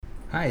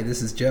Hi,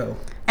 this is Joe,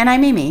 And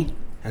I'm Amy.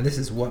 and this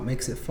is What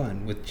Makes It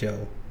Fun with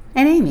Joe.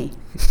 And Amy.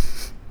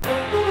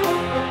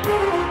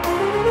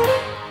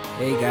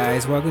 Hey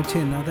guys, welcome to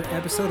another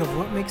episode of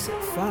What Makes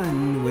It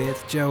Fun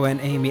with Joe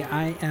and Amy.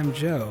 I am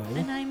Joe,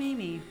 And I'm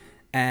Amy.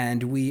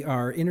 and we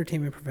are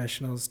entertainment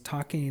professionals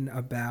talking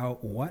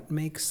about what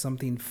makes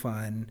something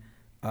fun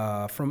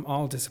from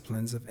all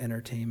disciplines of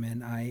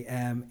entertainment. I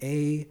am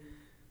a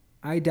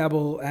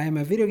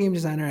video game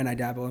designer, and I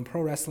dabble in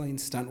pro wrestling,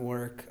 stunt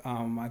work.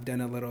 I've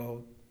done a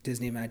little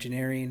Disney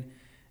Imagineering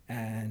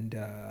and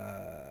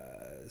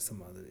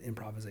some other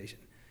improvisation.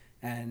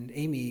 And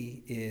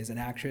Amy is an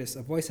actress,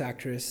 a voice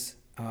actress,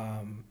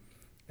 and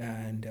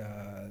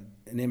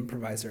an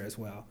improviser as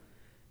well.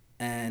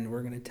 And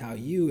we're going to tell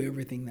you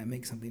everything that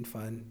makes something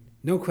fun.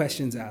 No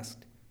questions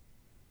asked.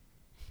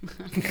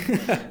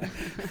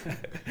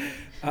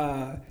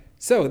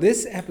 So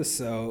this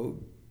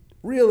episode,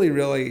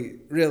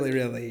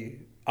 really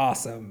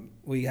awesome.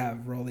 We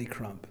have Rolly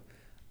Crump.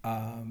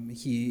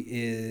 He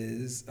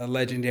is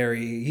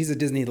he's a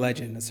Disney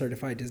legend, a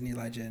certified Disney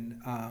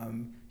legend.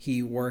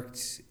 He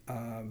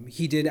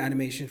did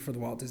animation for the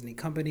Walt Disney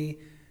Company,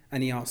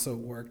 and he also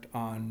worked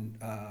on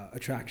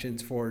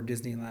attractions for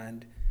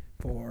Disneyland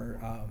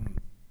for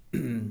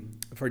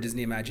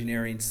Disney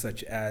Imagineering,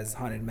 such as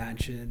Haunted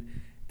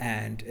Mansion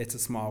and It's a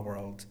Small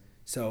World.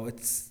 So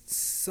it's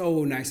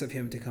so nice of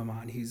him to come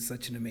on. He's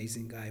such an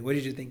amazing guy. What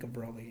did you think of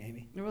Rolly,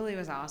 Amy? It really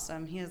was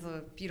awesome. He has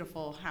a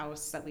beautiful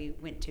house that we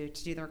went to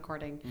do the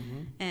recording.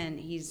 Mm-hmm. And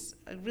he's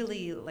a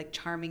really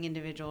charming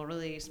individual,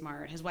 really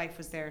smart. His wife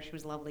was there. She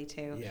was lovely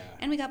too. Yeah.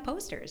 And we got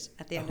posters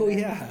at the end of it. Oh,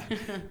 yeah.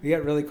 We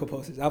got really cool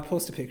posters. I'll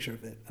post a picture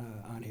of it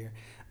on here.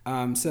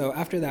 So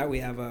after that, we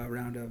have a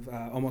round of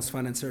Almost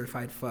Fun and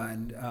Certified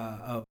Fun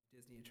of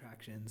Disney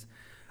attractions.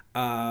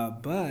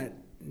 But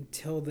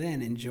until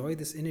then, enjoy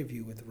this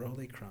interview with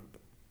Rolly Crump.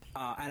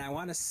 And I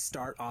want to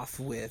start off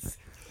with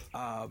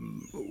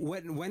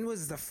what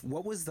was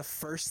the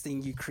first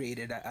thing you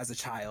created as a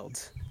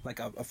child, like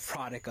a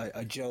product,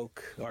 a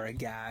joke, or a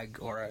gag,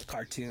 or a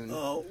cartoon?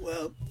 Oh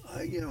well,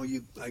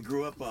 I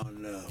grew up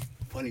on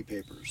funny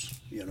papers,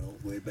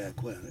 way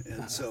back when,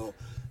 and so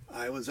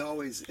I was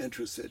always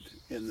interested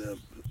in the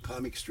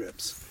comic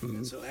strips. Mm-hmm.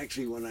 And so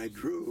actually, when I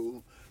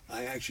drew,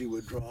 I actually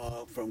would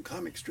draw from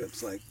comic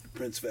strips like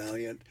Prince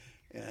Valiant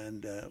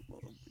and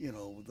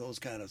those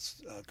kind of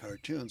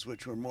cartoons,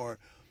 which were more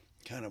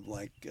kind of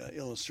like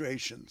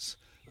illustrations.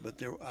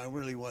 But I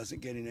really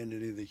wasn't getting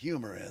into the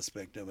humor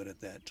aspect of it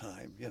at that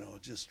time.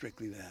 Just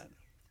strictly that.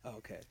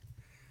 Okay.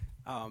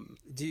 How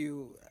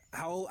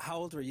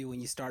old were you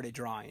when you started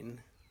drawing?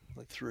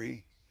 Like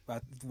 3.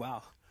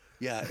 Wow.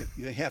 Yeah,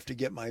 you have to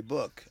get my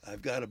book.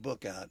 I've got a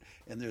book out,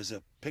 and there's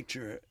a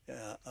picture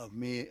of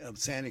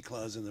Santa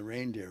Claus and the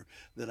reindeer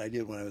that I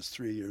did when I was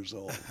 3 years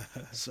old.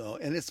 So,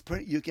 and it's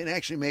pretty. You can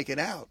actually make it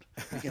out.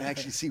 You can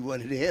actually see what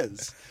it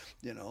is.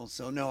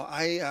 So no,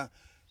 I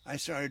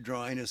started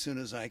drawing as soon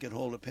as I could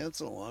hold a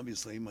pencil.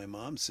 Obviously, my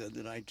mom said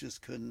that I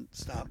just couldn't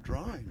stop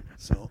drawing.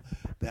 So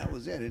that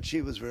was it, and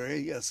she was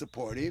very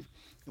supportive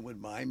and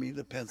would buy me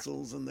the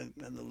pencils and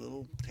the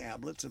little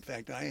tablets. In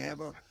fact, I have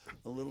a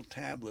little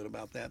tablet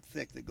about that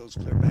thick that goes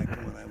clear back to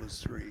when I was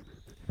 3.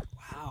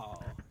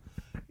 Wow.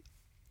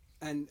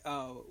 And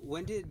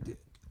when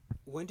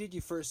did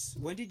you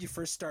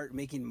first start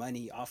making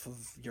money off of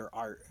your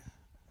art?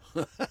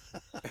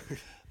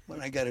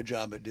 When I got a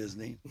job at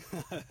Disney.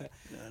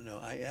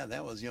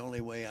 That was the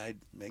only way I'd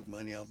make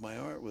money off my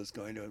art, was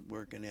going to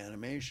work in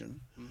animation.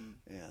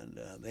 Mm-hmm. And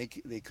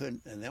they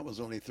couldn't, and that was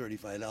only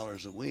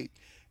 $35 a week.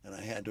 And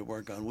I had to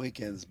work on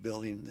weekends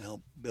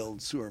help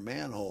build sewer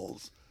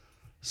manholes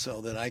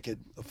so that I could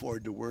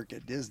afford to work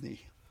at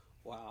Disney.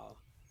 Wow.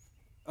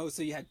 Oh,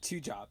 so you had 2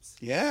 jobs?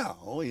 Yeah.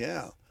 Oh,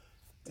 yeah.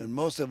 And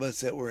most of us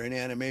that were in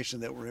animation,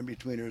 that were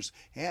in-betweeners,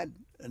 had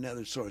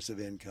another source of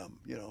income,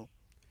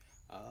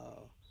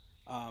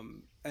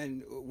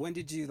 And when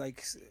did you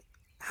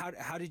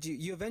how did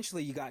you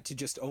eventually you got to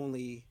just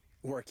only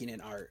working in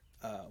art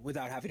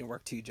without having to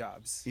work 2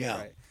 jobs? Yeah.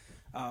 Right?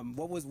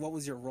 What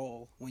was your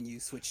role when you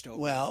switched over?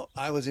 Well,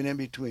 I was an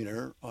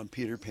in-betweener on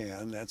Peter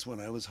Pan. That's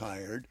when I was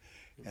hired.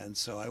 And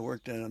so I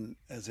worked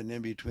as an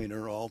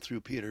in-betweener all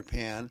through Peter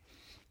Pan.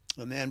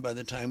 And then by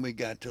the time we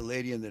got to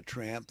Lady and the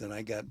Tramp, then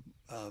I got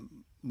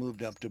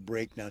moved up to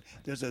breakdown.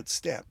 There's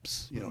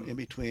steps, mm-hmm. in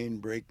between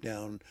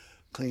breakdown,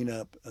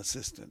 cleanup,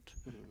 assistant.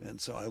 Mm-hmm. And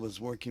so I was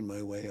working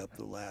my way up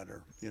the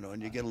ladder,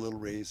 and you get a little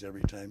raise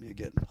every time you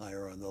get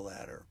higher on the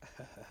ladder.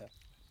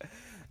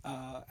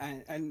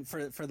 And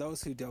for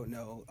those who don't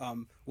know,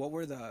 what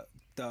were the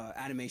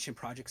animation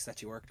projects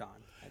that you worked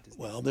on at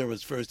Disney? Well, there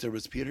was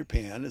Peter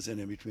Pan as an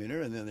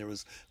in-betweener, and then there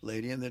was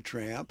Lady and the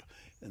Tramp,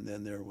 and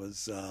then there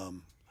was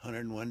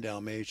 101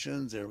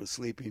 Dalmatians, there was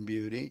Sleeping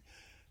Beauty,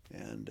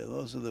 and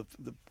those are the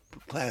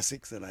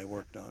classics that I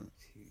worked on,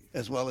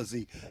 as well as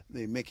the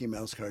Mickey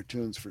Mouse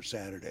cartoons for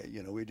Saturday.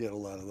 We did a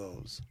lot of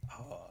those.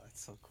 Oh,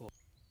 that's so cool.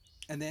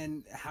 And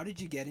then how did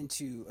you get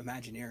into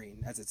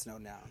Imagineering, as it's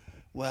known now?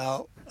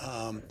 Well,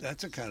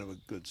 that's a kind of a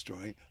good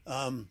story.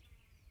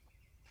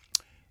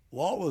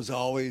 Walt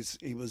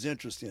he was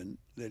interested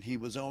that he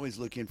was always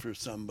looking for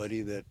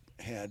somebody that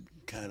had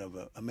kind of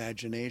a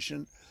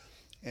imagination.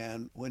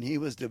 And when he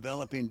was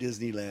developing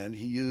Disneyland,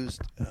 he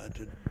used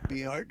to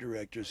be art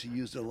directors. He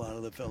used a lot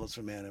of the fellows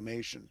from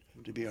animation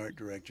to be art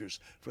directors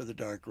for the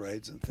dark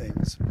rides and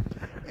things.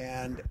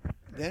 And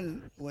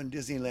then when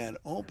Disneyland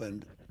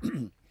opened,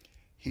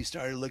 he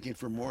started looking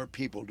for more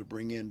people to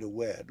bring into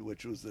WED,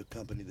 which was the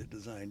company that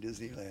designed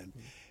Disneyland.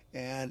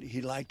 And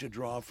he liked to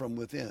draw from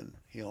within.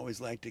 He always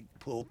liked to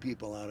pull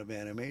people out of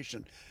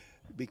animation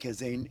because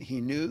he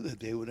knew that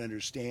they would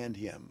understand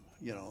him,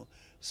 you know.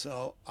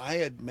 So I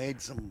had made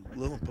some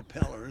little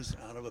propellers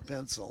out of a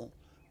pencil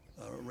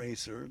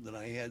eraser that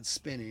I had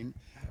spinning,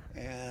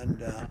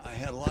 and I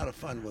had a lot of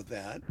fun with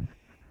that.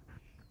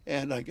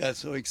 And I got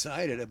so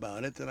excited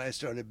about it that I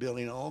started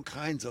building all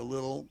kinds of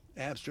little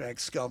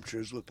abstract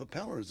sculptures with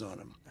propellers on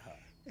them.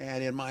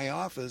 And in my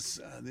office,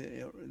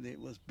 it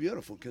was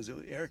beautiful because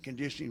air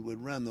conditioning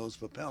would run those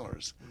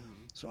propellers.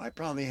 So I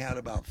probably had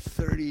about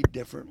 30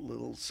 different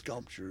little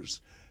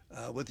sculptures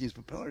with these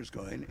propellers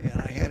going.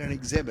 And I had an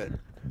exhibit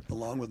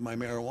along with my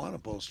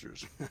marijuana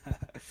posters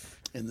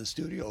in the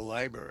studio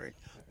library.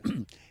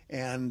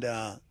 And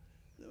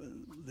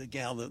the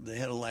gal, the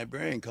head of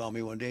librarian, called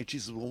me one day. And she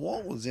said, "Well,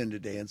 Walt was in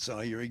today and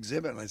saw your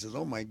exhibit." And I said,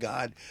 "Oh my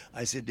God!"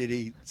 I said, "Did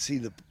he see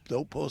the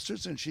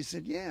posters?" And she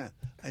said, "Yeah."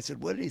 I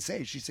said, "What did he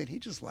say?" She said, "He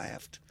just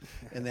laughed,"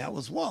 and that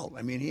was Walt.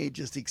 I mean, he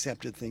just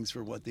accepted things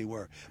for what they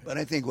were. But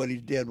I think what he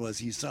did was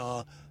he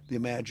saw the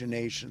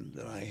imagination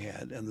that I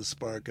had and the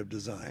spark of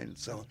design.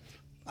 So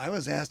I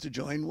was asked to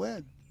join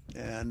WED,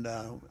 and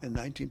in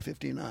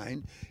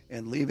 1959,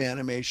 and leave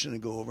animation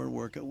and go over and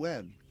work at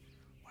WED.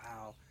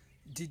 Wow.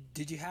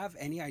 Did you have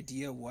any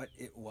idea what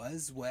it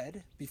was,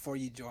 WED, before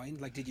you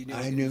joined? Like, did you know?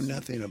 I knew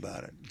nothing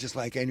about it. Just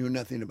like I knew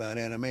nothing about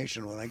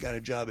animation. When I got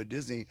a job at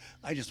Disney,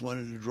 I just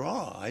wanted to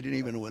draw. I didn't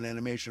even know what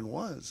animation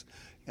was.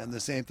 And the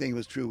same thing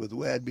was true with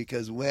WED,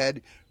 because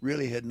WED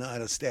really had not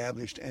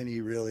established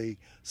any really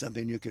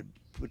something you could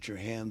put your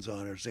hands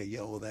on or say,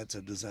 "Yeah, well, that's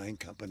a design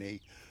company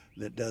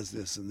that does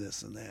this and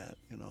this and that,"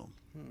 you know.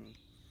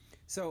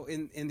 So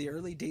in the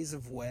early days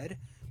of WED,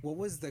 what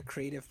was the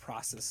creative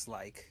process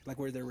like? Like,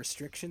 were there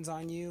restrictions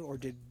on you, or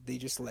did they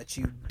just let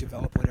you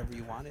develop whatever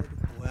you wanted?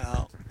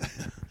 Well,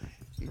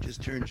 he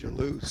just turns you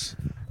loose.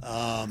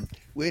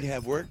 We'd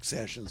have work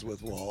sessions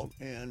with Walt,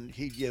 and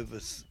he'd give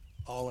us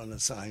all an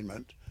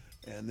assignment,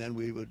 and then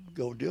we would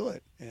go do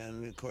it.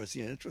 And of course,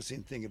 the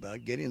interesting thing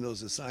about getting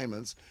those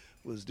assignments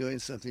was doing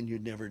something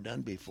you'd never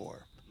done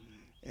before.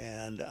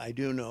 And I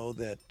do know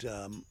that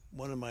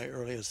one of my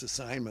earliest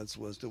assignments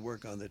was to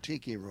work on the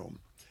Tiki Room.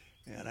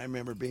 And I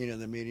remember being in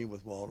the meeting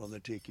with Walt on the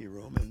Tiki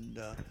Room, and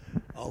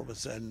all of a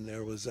sudden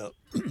there was a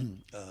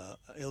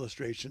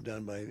illustration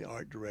done by the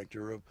art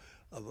director of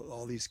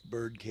all these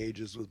bird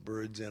cages with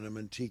birds in them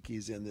and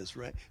tikis in this.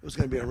 It was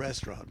going to be a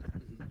restaurant.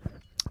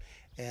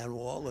 And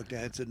Walt looked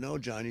at it and said, "No,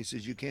 John." He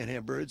says, "You can't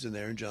have birds in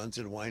there." And John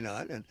said, "Why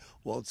not?" And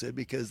Walt said,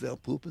 "Because they'll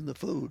poop in the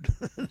food."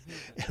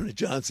 And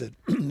John said,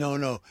 "No,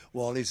 no."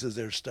 Walt, he says,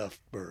 "They're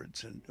stuffed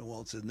birds." And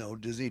Walt said, "No,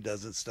 Disney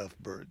doesn't stuff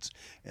birds."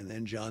 And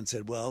then John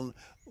said, "Well,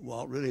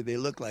 Walt, really, they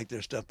look like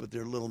they're stuffed, but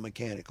they're little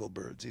mechanical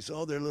birds." He said,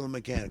 "Oh, they're little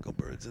mechanical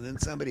birds." And then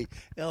somebody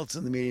else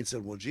in the meeting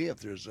said, "Well, gee, if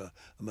there's a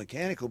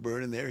mechanical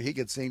bird in there, he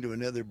could sing to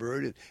another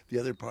bird at the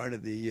other part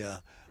of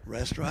the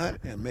restaurant,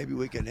 and maybe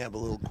we could have a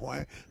little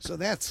choir." So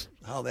that's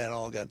how that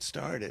all got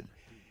started.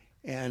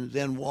 And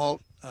then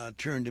Walt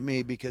turned to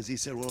me because he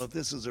said, "Well, if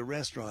this is a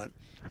restaurant,"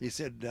 he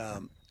said,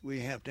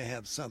 "we have to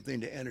have something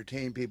to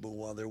entertain people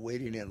while they're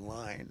waiting in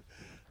line."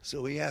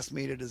 So he asked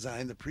me to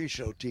design the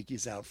pre-show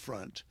tikis out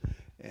front,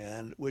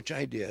 and which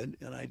I did,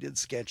 and I did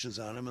sketches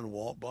on them, and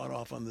Walt bought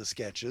off on the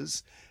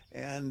sketches.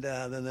 And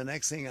then the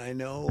next thing I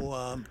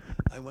know,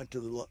 I went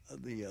to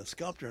the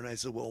sculptor, and I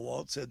said, "Well,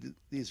 Walt said that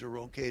these are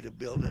okay to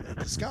build and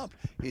to sculpt."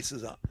 He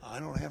says, "I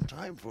don't have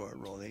time for it,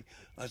 Rolly."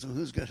 I said,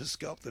 "Who's going to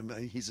sculpt them?"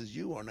 And he says,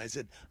 "You are." And I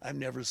said, "I've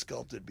never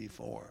sculpted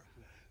before."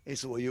 He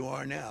said, "Well, you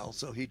are now."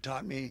 So he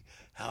taught me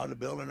how to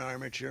build an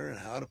armature and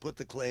how to put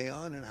the clay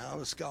on and how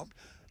to sculpt.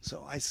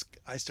 So I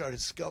started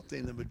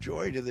sculpting the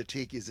majority of the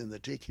tikis in the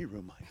Tiki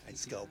Room. I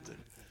sculpted,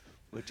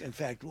 which, in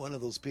fact, one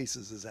of those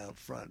pieces is out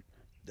front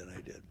that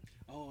I did.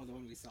 Oh, the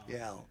one we saw.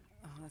 Yeah.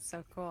 Oh, that's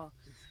so cool.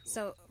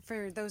 So,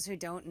 for those who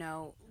don't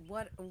know,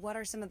 what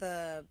are some of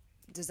the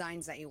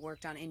designs that you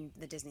worked on in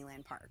the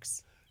Disneyland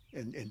parks?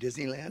 In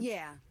Disneyland?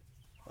 Yeah.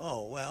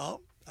 Oh,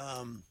 well,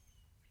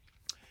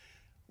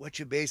 what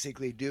you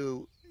basically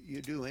do,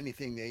 you do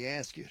anything they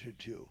ask you to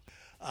do.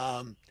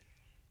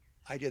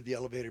 I did the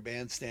elevator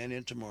bandstand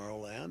in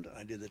Tomorrowland.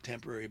 I did the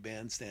temporary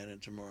bandstand in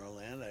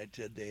Tomorrowland. I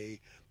did a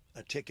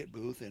ticket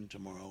booth in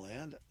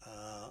Tomorrowland.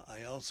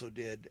 I also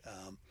did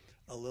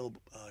a little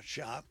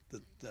shop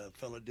that the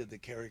fellow did the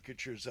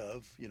caricatures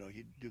of. You know,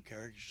 he'd do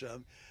caricatures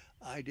of.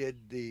 I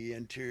did the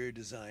interior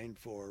design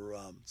for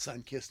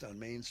Sunkissed on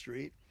Main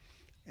Street,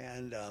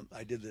 and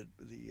I did the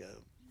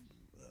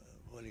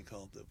what do you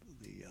call it,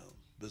 the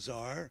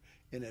bazaar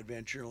in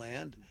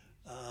Adventureland.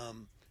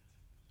 Of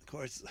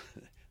course,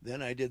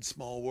 Then I did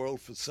Small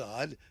World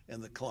Facade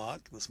and the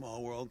clock, the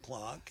Small World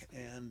clock,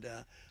 and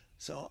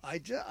so I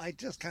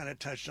just kind of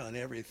touched on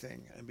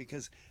everything, and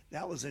because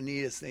that was the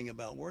neatest thing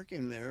about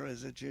working there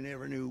is that you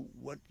never knew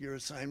what your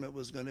assignment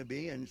was going to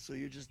be, and so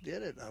you just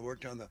did it. I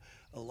worked on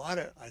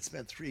I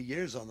spent 3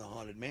 years on the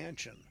Haunted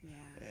Mansion,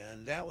 Yeah.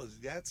 and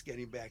that's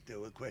getting back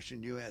to a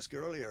question you asked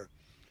earlier.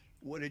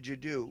 What did you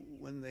do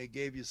when they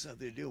gave you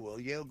something to do? Well,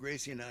 Yale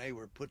Gracie and I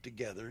were put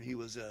together. He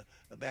was a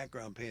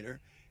background painter,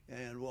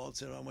 and Walt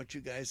said, I want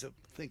you guys to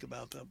think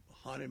about the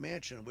Haunted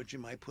Mansion and what you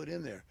might put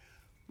in there.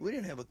 We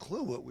didn't have a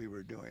clue what we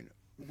were doing.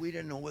 We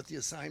didn't know what the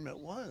assignment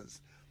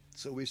was.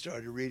 So we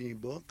started reading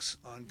books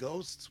on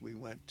ghosts. We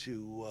went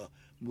to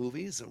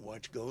movies and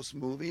watched ghost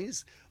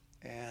movies.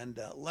 And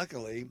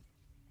luckily,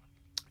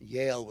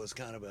 Yale was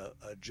kind of a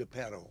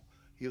Geppetto.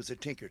 He was a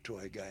Tinker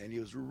Toy guy, and he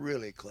was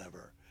really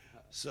clever.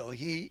 So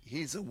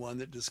he's the one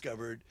that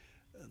discovered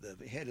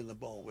the head in the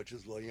bowl, which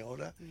is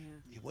Leota.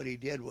 Yeah. What he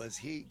did was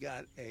he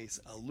got a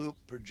loop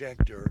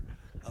projector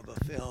of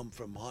a film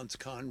from Hans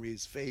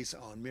Conrie's face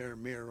on Mirror,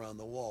 Mirror on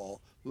the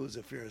Wall, who was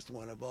the fairest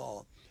one of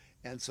all.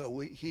 And so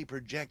he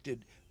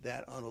projected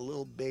that on a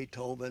little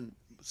Beethoven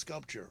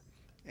sculpture.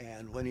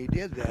 And when he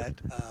did that,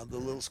 the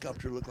little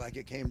sculpture looked like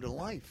it came to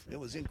life. It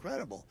was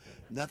incredible.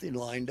 Nothing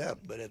lined up,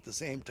 but at the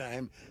same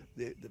time,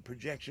 the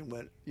projection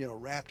went,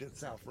 wrapped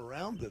itself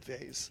around the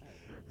face.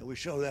 And we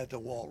showed that to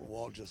Walt.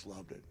 Walt just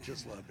loved it,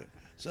 just loved it.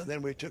 So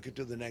then we took it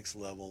to the next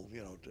level,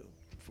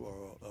 for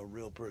a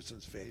real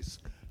person's face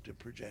to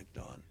project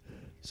on.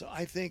 So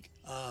I think,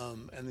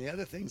 and the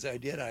other things I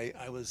did,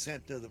 I was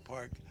sent to the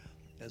park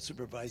as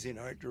supervising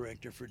art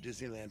director for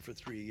Disneyland for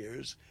 3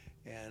 years,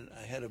 and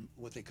I had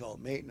what they call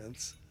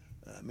maintenance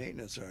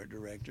art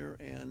director,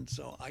 and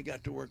so I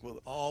got to work with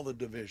all the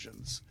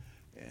divisions,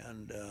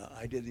 and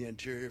I did the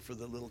interior for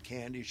the little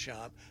candy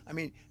shop. I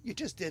mean, you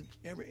just did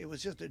it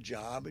was just a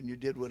job, and you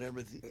did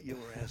whatever you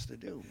were asked to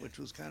do, which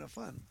was kind of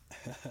fun.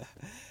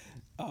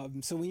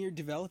 So when you're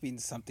developing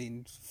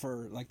something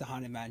for like the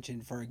Haunted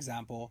Mansion, for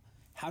example,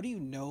 how do you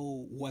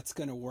know what's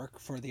going to work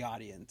for the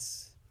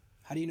audience?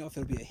 How do you know if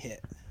it'll be a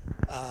hit?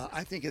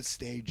 I think it's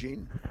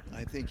staging.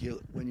 I think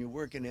when you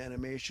work in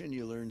animation,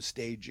 you learn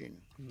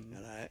staging,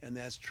 and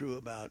that's true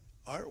about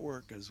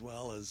artwork as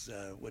well as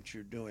what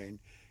you're doing.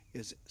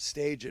 Is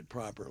stage it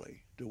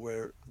properly to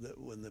where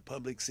when the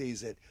public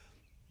sees it,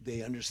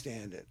 they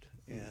understand it,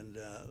 and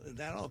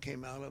that all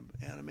came out of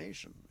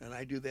animation. And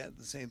I do that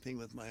the same thing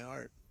with my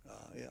art.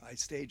 I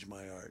stage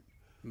my art,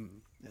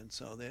 and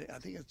so I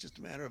think it's just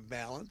a matter of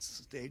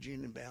balance,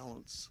 staging and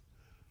balance.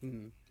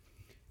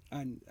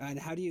 And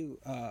how do you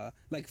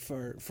like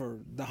for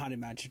the Haunted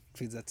Mansion,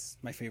 because that's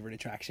my favorite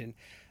attraction,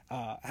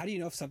 how do you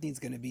know if something's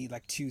going to be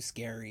like too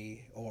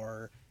scary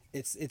or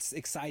it's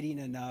exciting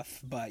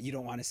enough but you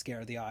don't want to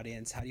scare the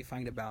audience? How do you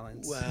find a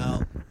balance?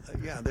 Well,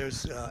 yeah,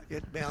 there's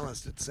it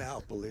balanced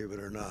itself, believe it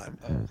or not.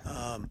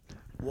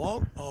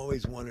 Walt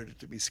always wanted it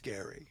to be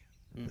scary,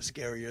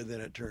 scarier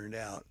than it turned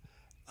out,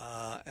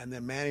 and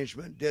then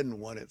management didn't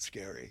want it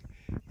scary.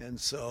 And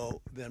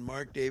so then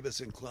Mark Davis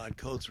and Claude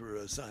Coates were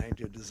assigned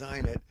to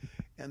design it,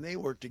 and they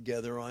worked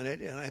together on it,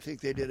 and I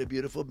think they did a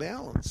beautiful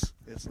balance.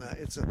 It's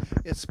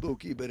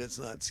spooky, but it's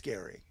not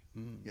scary.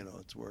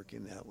 It's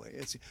working that way.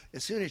 It's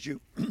as soon as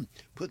you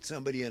put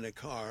somebody in a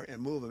car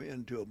and move them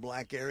into a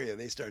black area,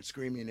 they start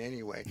screaming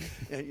anyway.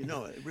 And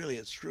really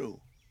it's true.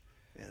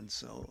 And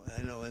so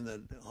I know in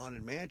the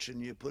Haunted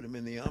Mansion, you put them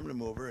in the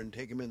Omnimover and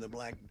take them in the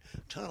black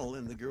tunnel,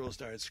 and the girls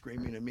start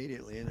screaming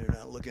immediately, and they're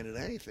not looking at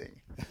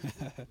anything.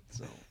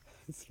 So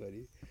that's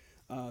funny.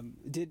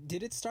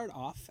 Did it start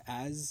off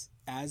as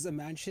a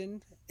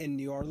mansion in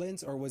New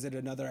Orleans, or was it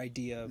another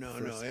idea? No,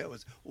 first? it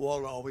was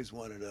Walt always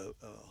wanted a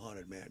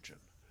Haunted Mansion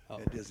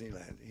at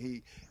Disneyland.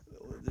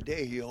 The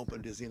day he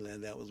opened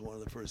Disneyland, that was one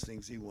of the first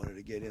things he wanted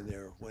to get in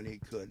there when he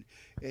could,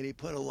 and he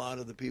put a lot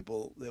of the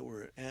people that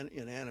were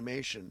in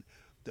animation,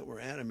 that were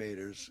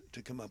animators,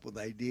 to come up with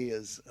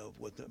ideas of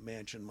what the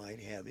mansion might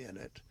have in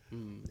it.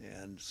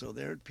 And so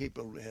there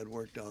people had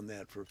worked on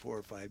that for 4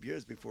 or 5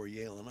 years before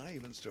Yale and I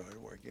even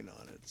started working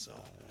on it. So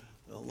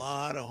a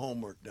lot of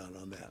homework done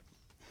on that.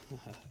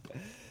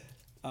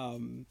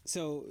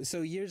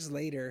 So years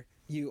later,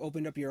 you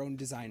opened up your own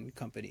design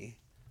company,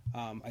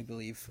 I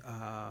believe.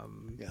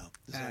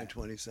 Design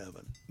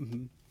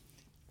 27.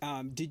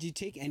 Did you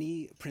take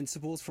any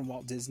principles from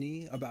Walt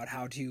Disney about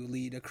how to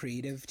lead a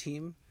creative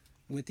team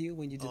with you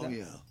when you did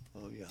that?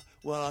 Oh yeah.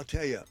 Well, I'll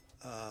tell you,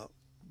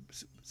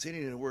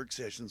 sitting in work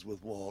sessions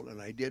with Walt,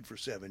 and I did for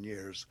 7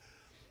 years,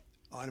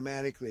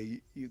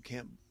 automatically you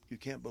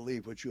can't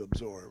believe what you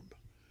absorb.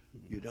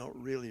 You don't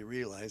really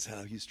realize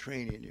how he's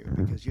training you,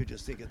 because you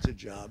just think it's a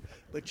job,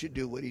 but you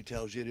do what he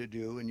tells you to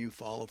do, and you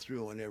follow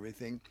through on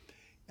everything.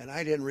 And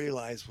I didn't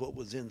realize what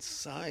was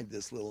inside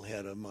this little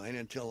head of mine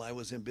until I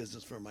was in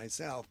business for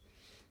myself.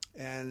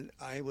 And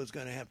I was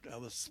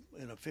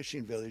in a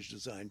fishing village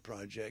design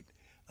project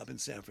up in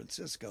San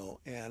Francisco,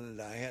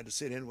 and I had to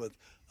sit in with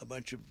a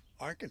bunch of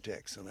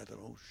architects, and I thought,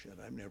 oh shit,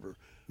 I've never,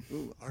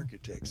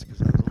 architects,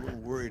 because I was a little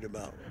worried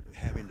about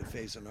having to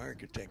face an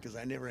architect, because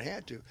I never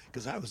had to,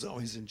 because I was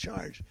always in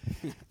charge.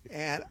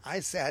 And I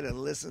sat and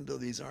listened to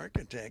these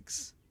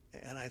architects,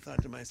 and I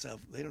thought to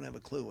myself, they don't have a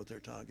clue what they're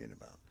talking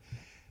about.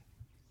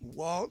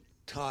 Walt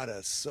taught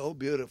us so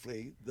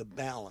beautifully the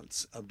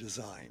balance of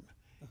design.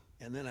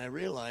 And then I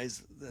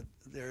realized that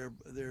their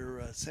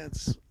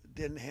sense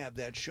didn't have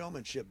that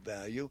showmanship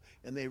value,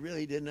 and they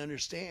really didn't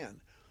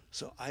understand.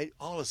 So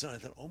all of a sudden I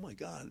thought, oh my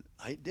God,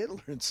 I did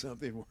learn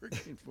something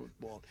working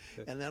football.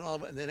 And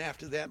then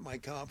after that, my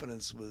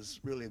confidence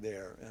was really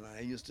there, and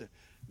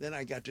then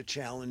I got to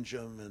challenge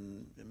them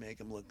and make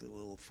them look a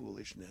little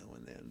foolish now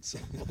and then. So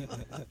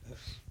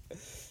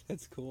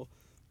that's cool.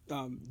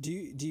 Do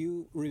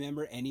you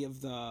remember any of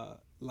the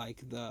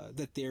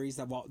theories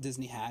that Walt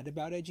Disney had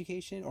about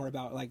education or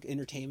about like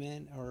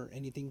entertainment or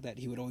anything that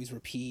he would always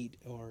repeat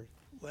or?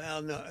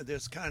 Well, no,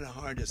 it's kind of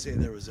hard to say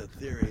there was a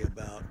theory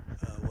about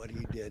what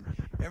he did.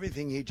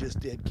 Everything he just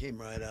did came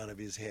right out of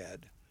his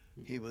head.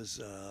 He was,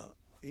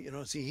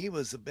 he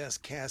was the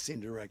best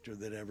casting director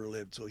that ever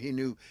lived, so he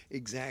knew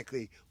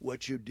exactly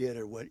what you did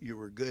or what you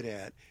were good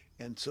at,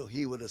 and so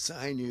he would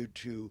assign you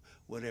to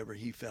whatever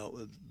he felt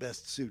would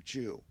best suit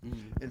you.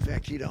 In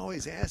fact, he'd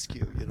always ask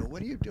you,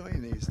 what are you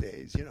doing these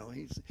days?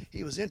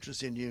 He was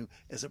interested in you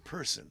as a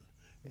person,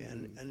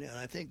 and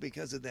I think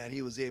because of that,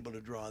 he was able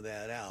to draw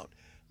that out.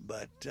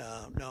 But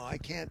no, I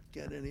can't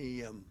get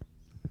any.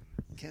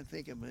 Can't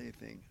think of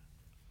anything.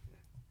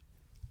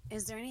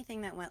 Is there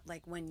anything that went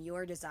like when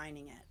you're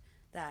designing it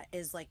that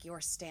is like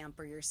your stamp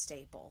or your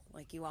staple?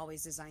 Like you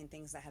always design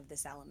things that have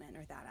this element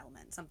or that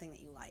element, something that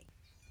you like.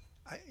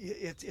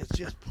 It's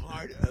just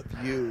part of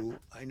you.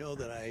 I know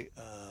that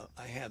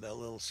I have that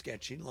little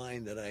sketching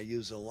line that I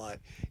use a lot,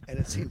 and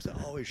it seems to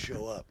always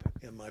show up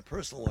in my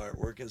personal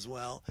artwork as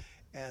well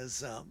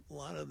as a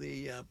lot of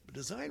the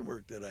design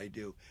work that I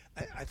do.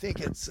 I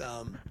think it's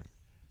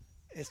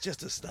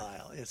just a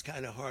style. It's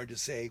kind of hard to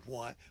say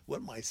what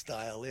my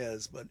style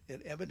is, but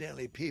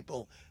evidently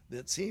people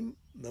that see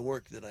the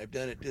work that I've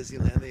done at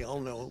Disneyland, they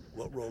all know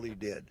what Rolly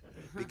did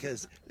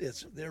because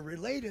they're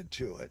related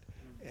to it.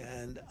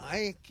 And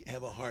I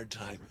have a hard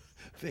time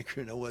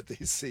figuring out what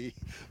they see,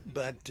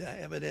 but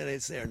evidently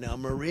it's there. Now,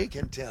 Marie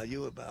can tell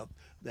you about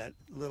that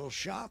little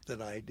shop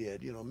that I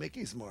did,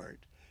 Mickey's Mart,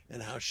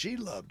 and how she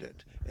loved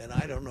it. And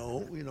I don't know,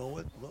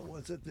 what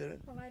was it that...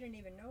 Well, I didn't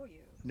even know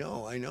you.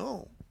 No, I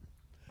know.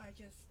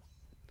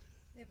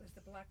 It was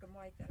the black and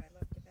white that I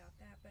loved about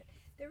that. But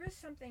there is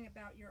something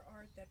about your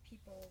art that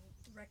people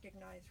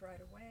recognize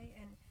right away,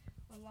 and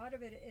a lot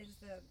of it is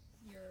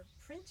your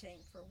printing,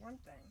 for one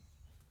thing.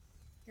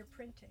 Your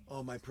printing.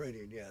 Oh, my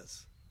printing,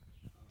 yes.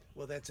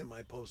 Well, that's in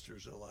my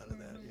posters, a lot of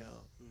that, yeah.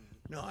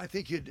 No, I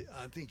think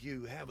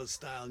you have a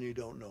style and you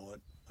don't know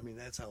it. I mean,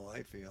 that's how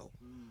I feel.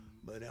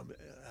 But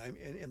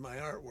in my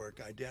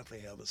artwork, I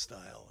definitely have a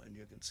style, and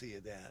you can see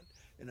that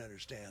and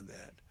understand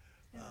that.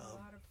 And a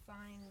lot of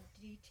fine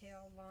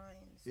detail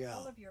lines. Yeah.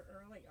 All of your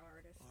early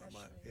art,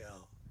 especially.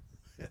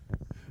 Yeah.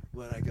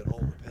 When I could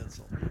hold a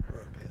pencil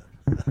or a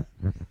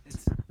pen.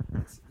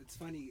 It's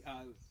funny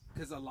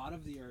because a lot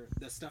of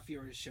the stuff you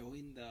were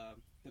showing,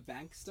 the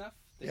bank stuff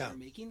that you were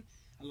making,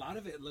 a lot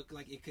of it looked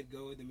like it could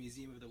go in the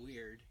Museum of the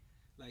Weird.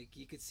 Like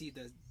you could see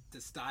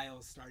the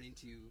style starting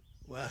to.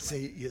 Well,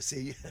 you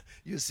see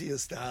a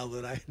style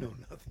that I know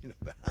nothing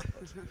about.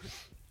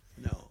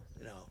 No.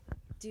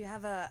 Do you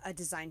have a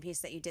design piece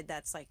that you did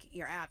that's like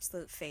your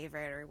absolute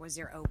favorite, or was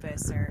your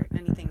opus, or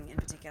anything in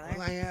particular?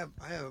 Well, I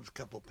have a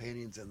couple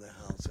paintings in the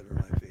house that are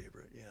my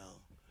favorite,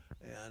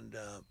 and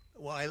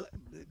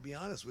be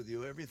honest with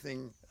you,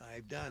 everything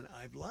I've done,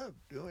 I've loved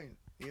doing.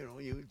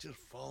 You just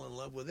fall in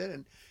love with it,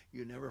 and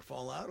you never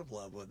fall out of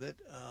love with it.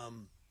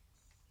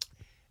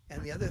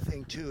 And the other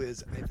thing too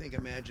is, I think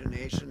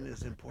imagination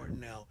is important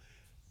now.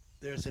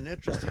 There's an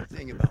interesting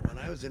thing about when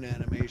I was in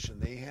animation,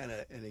 they had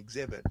an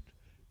exhibit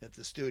at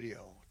the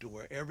studio to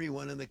where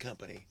everyone in the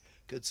company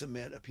could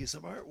submit a piece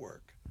of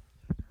artwork.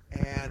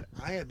 And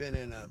I had been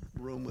in a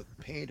room with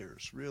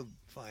painters, real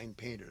fine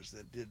painters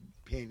that did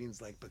paintings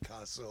like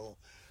Picasso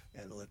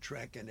and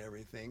Lautrec and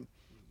everything.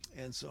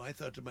 And so I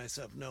thought to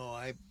myself, no,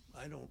 I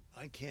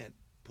can't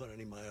put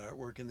any of my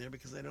artwork in there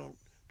because I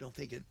don't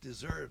think it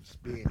deserves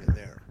being in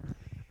there.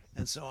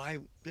 And so I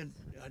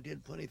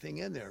did put anything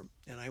in there,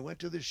 and I went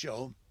to the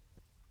show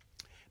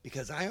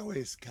because I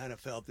always kind of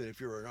felt that if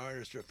you're an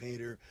artist or a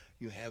painter,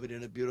 you have it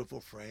in a beautiful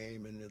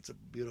frame and it's a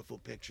beautiful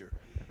picture.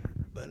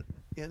 But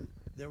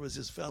there was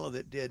this fellow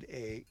that did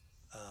a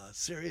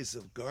series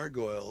of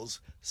gargoyles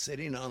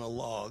sitting on a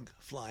log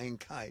flying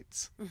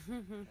kites.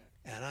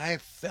 And I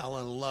fell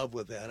in love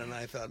with that, and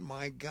I thought,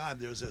 my God,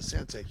 there's a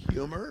sense of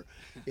humor.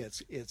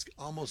 It's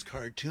almost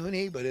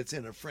cartoony, but it's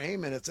in a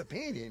frame and it's a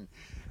painting.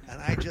 And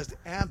I just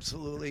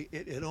absolutely,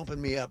 it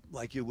opened me up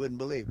like you wouldn't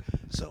believe.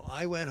 So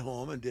I went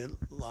home and did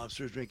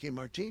lobsters drinking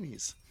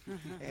martinis.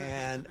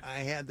 And I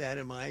had that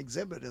in my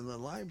exhibit in the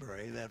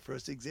library, that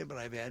first exhibit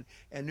I've had,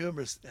 and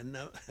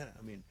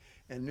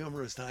and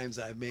numerous times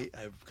I've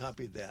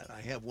copied that.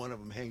 I have one of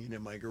them hanging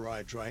in my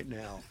garage right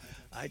now.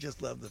 I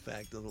just love the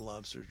fact that the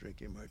lobster's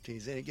drinking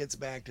martinis, and it gets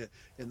back to,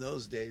 in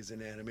those days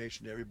in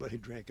animation, everybody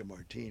drank a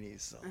martini.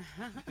 So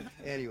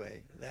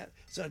anyway,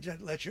 so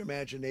just let your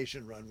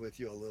imagination run with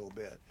you a little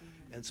bit.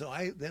 And so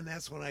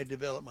that's when I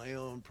developed my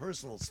own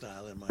personal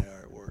style in my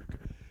artwork.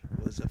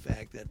 Was the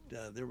fact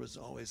that there was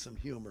always some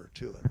humor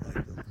to it,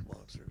 like the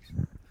lobsters.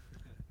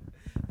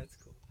 That's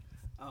cool.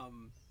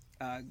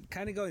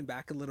 Kind of going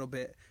back a little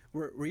bit,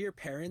 were your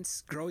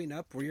parents growing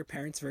up? Were your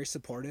parents very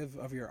supportive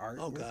of your art?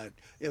 Oh God,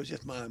 it was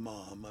just my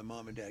mom. My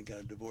mom and dad got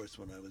a divorce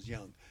when I was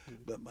young,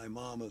 but my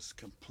mom was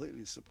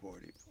completely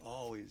supportive.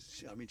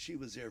 Always, I mean, she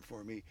was there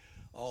for me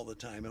all the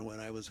time. And when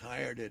I was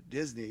hired at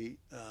Disney,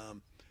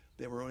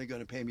 they were only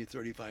going to pay me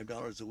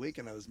 $35 a week,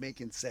 and I was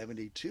making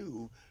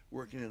 $72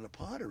 working in a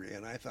pottery.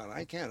 And I thought,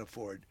 I can't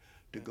afford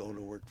to go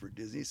to work for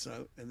Disney,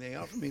 and they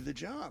offered me the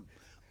job.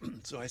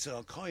 So I said,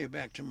 I'll call you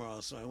back tomorrow.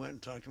 So I went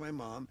and talked to my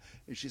mom,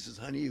 and she says,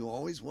 honey, you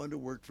always wanted to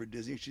work for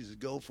Disney. She says,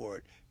 go for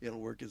it.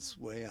 It'll work its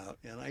way out.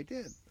 And I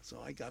did.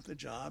 So I got the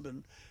job,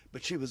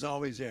 but she was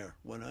always there,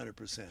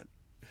 100%.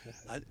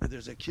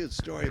 There's a cute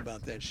story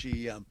about that.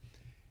 She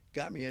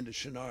got me into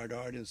Chouinard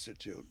Art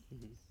Institute.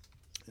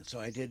 And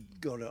so I did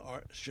go to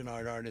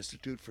Chouinard Art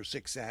Institute for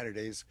 6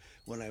 Saturdays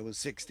when I was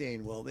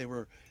 16. Well,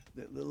 the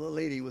little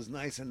lady was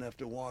nice enough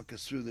to walk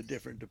us through the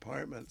different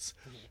departments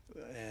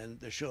and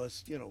to show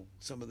us,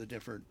 some of the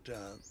different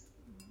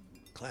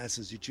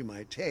classes that you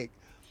might take.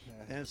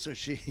 And so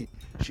she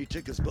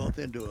took us both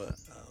into a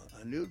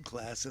nude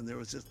class, and there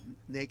was this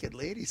naked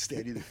lady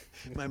standing there.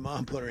 My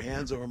mom put her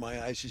hands over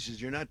my eyes. She says,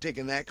 "You're not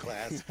taking that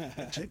class."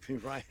 It took me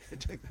right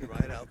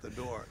out the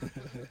door.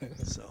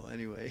 So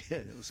anyway,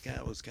 it was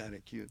kind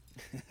of cute.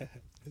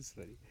 That's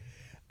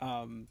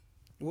funny.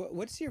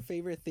 What's your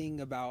favorite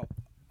thing about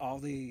all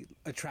the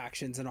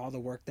attractions and all the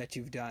work that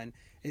you've done?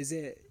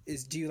 Do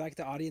you like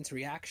the audience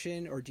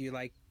reaction, or do you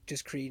like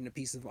just creating a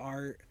piece of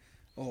art,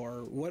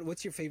 or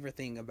what's your favorite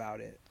thing about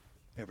it?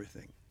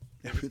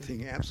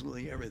 Everything,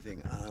 absolutely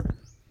everything.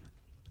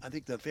 I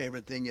think the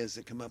favorite thing is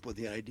to come up with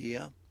the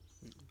idea,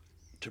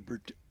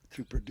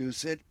 to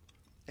produce it,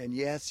 and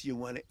yes, you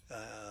want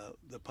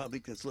the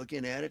public that's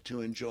looking at it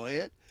to enjoy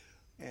it,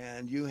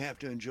 and you have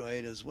to enjoy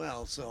it as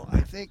well. So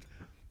I think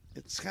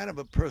it's kind of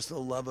a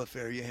personal love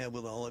affair you have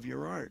with all of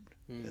your art.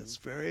 It's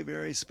very,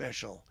 very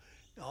special.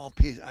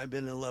 I've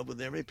been in love with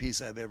every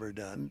piece I've ever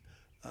done.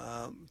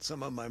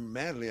 Some of them I'm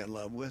madly in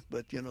love with,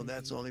 but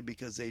that's only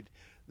because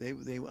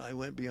I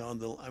went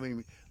beyond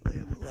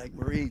like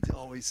Marie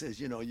always says,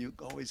 you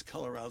always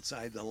color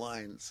outside the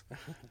lines,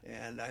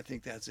 and I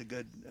think that's a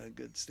good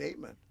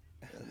statement.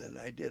 And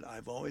that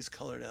I've always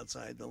colored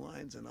outside the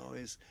lines and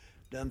always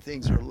done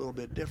things that are a little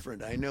bit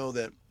different. I know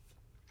that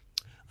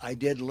I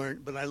did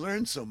learn, but I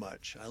learned so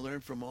much. I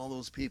learned from all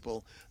those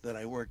people that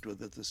I worked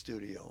with at the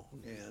studio.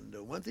 And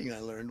one thing I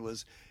learned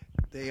was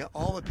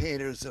all the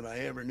painters that I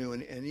ever knew,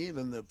 and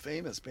even the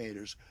famous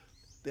painters,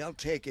 they'll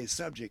take a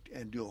subject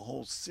and do a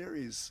whole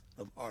series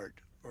of art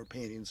or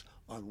paintings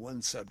on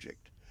one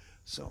subject.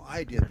 So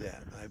I did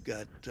that. I've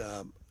got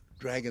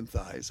dragon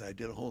thighs. I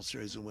did a whole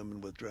series of women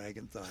with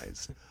dragon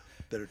thighs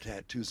that are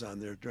tattoos on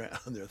their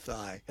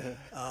thigh.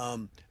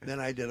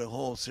 Then I did a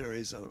whole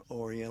series of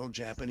Oriental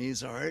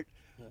Japanese art.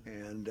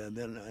 And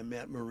then I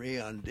met Marie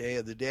on Day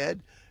of the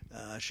Dead.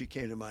 She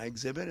came to my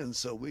exhibit, and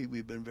so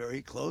we've been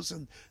very close.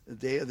 And the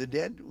Day of the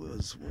Dead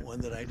was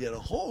one that I did a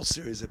whole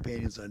series of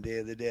paintings on Day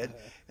of the Dead.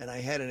 And I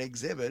had an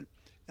exhibit,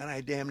 and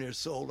I damn near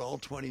sold all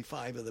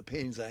 25 of the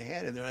paintings I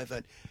had in there. I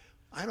thought,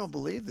 I don't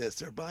believe this.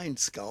 They're buying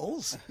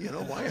skulls.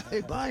 Why are they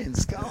buying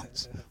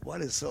skulls?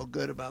 What is so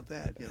good about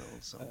that?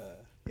 So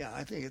yeah,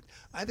 I think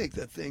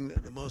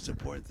the most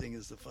important thing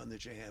is the fun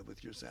that you have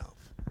with yourself.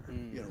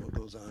 What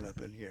goes on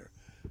up in here.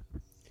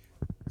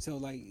 So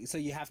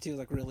you have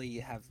to really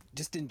have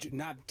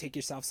not take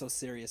yourself so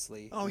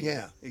seriously. Oh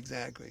yeah,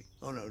 exactly.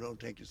 Oh no, don't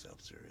take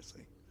yourself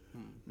seriously.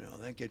 No,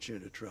 that gets you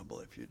into trouble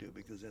if you do,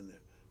 because then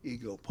the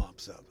ego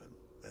pops up, and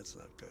that's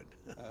not good.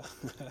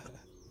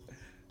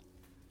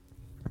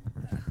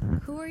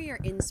 Who are your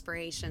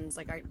inspirations,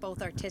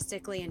 both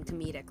artistically and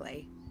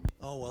comedically?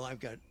 Oh well,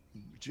 I've got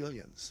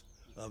jillions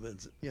of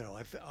it.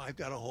 I've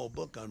got a whole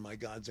book on my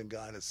gods and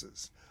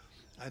goddesses.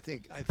 I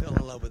think I fell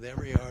in love with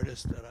every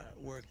artist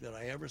that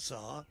I ever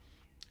saw,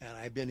 and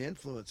I've been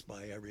influenced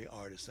by every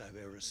artist I've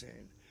ever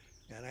seen.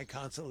 And I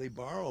constantly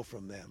borrow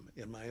from them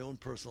in my own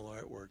personal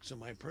artwork. So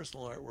my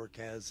personal artwork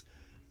has,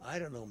 I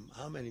don't know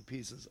how many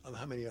pieces of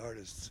how many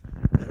artists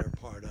that are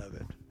part of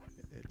it.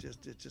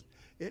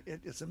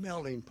 It's a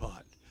melting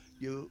pot.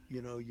 You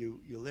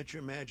let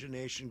your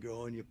imagination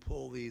go, and you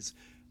pull the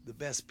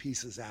best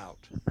pieces out,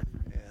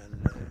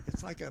 and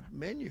it's like a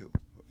menu.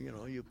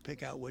 You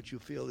pick out what you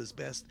feel is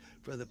best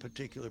for the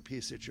particular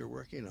piece that you're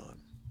working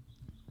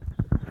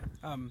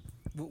on.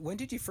 When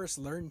did you first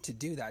learn to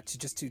do that,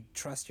 to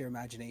trust your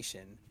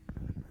imagination?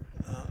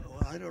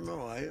 Well, I don't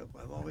know.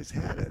 I've always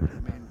had it.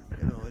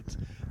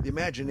 The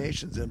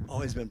imagination's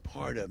always been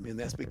part of me, and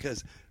that's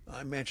because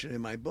I mentioned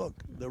in my book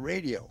the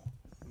radio.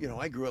 you know,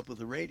 I grew up with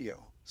the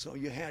radio, so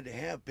you had to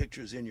have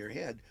pictures in your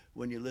head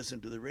when you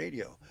listened to the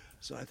radio.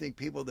 So I think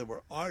people that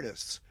were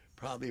artists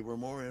probably were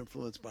more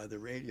influenced by the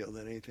radio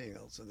than anything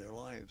else in their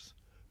lives,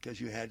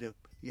 because you had to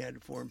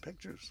form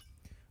pictures.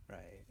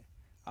 Right.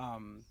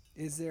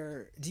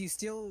 Do you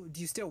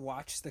still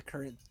watch the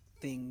current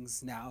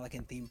things now, like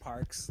in theme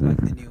parks, like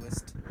the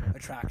newest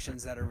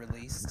attractions that are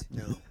released?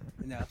 No.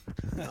 No.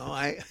 No,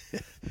 I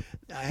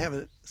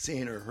haven't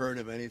seen or heard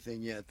of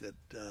anything yet that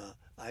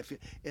I feel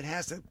it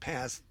has to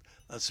pass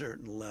a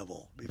certain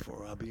level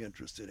before I'll be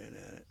interested in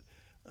it.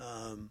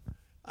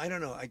 I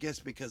don't know. I guess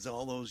because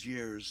all those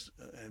years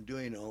and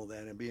doing all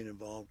that and being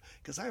involved,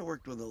 because I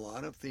worked with a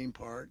lot of theme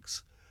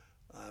parks,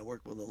 I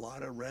worked with a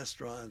lot of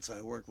restaurants,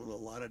 I worked with a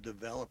lot of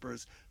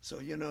developers. So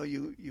you know,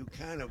 you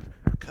kind of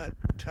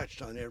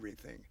touched on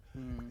everything,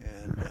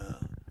 and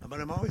but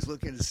I'm always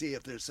looking to see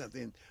if there's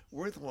something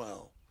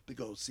worthwhile to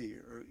go see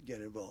or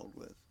get involved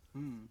with.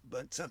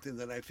 But something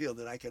that I feel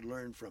that I could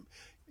learn from.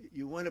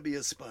 You want to be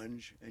a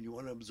sponge and you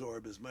want to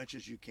absorb as much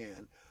as you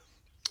can.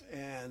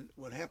 And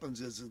what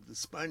happens is that the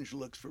sponge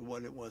looks for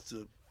what it wants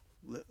to,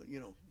 you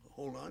know,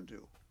 hold on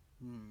to.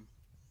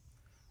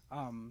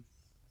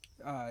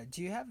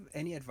 Do you have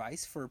any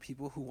advice for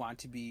people who want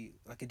to be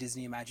like a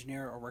Disney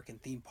Imagineer or work in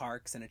theme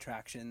parks and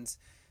attractions?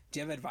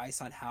 Do you have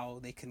advice on how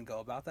they can go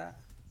about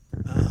that?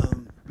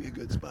 Be a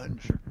good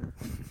sponge.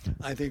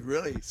 I think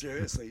really,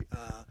 seriously,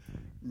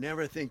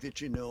 never think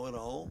that you know it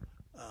all.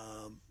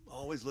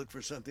 Always look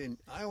for something.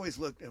 I always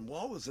looked, and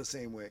Walt was the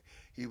same way.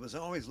 He was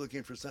always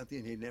looking for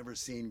something he'd never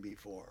seen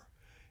before.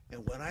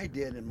 And what I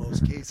did in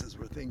most cases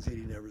were things that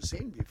he'd never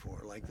seen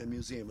before, like the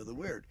Museum of the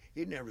Weird.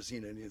 He'd never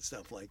seen any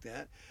stuff like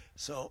that.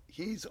 So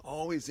he's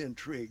always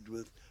intrigued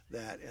with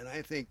that. And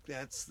I think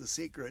that's the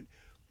secret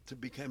to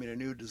becoming a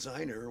new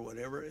designer or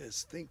whatever,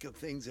 is think of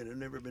things that have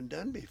never been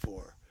done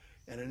before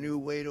and a new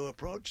way to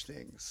approach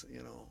things,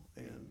 you know,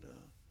 and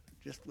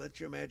just let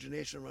your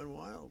imagination run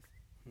wild.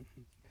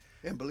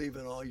 And believe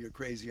in all your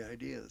crazy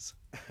ideas.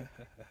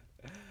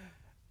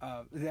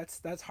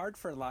 That's hard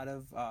for a lot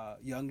of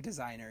young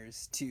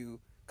designers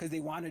because they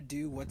want to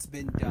do what's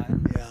been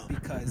done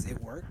because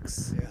it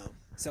works. Yeah.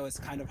 So it's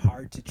kind of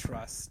hard to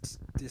trust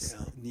this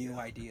new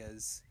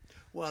ideas.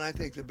 Well, I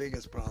think the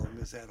biggest problem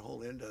is that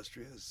whole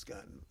industry has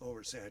gotten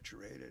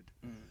oversaturated.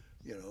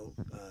 You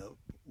know,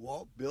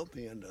 Walt built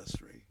the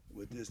industry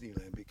with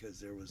Disneyland because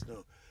there was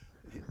no.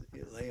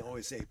 They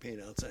always say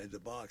paint outside the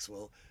box.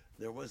 Well,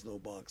 there was no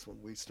box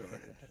when we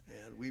started,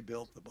 and we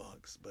built the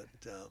box. But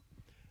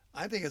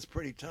I think it's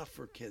pretty tough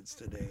for kids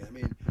today. I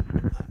mean,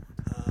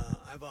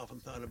 I've often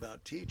thought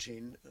about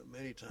teaching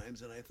many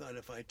times, and I thought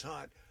if I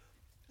taught,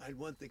 I'd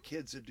want the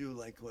kids to do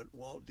like what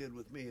Walt did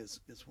with me,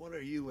 is what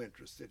are you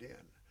interested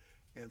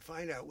in? And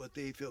find out what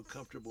they feel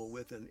comfortable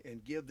with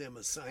and give them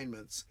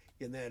assignments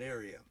in that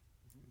area.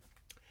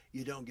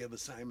 You don't give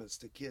assignments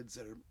to kids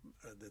that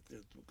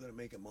they're going to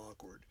make them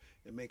awkward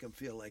and make them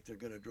feel like they're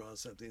going to draw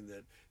something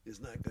that is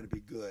not going to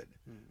be good.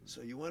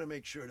 So you want to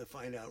make sure to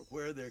find out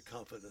where their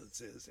confidence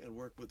is and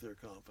work with their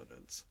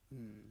confidence.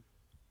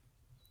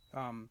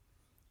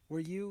 Were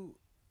you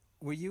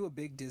a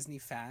big Disney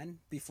fan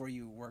before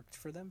you worked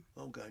for them?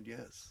 Oh God,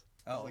 yes.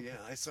 Oh yeah.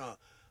 I saw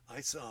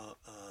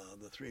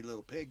the Three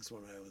Little Pigs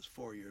when I was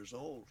 4 years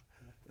old.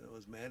 I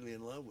was madly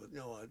in love with.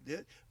 No, I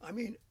did. I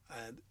mean,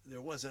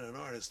 there wasn't an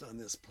artist on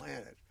this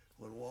planet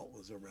when Walt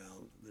was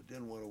around that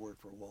didn't want to work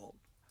for Walt.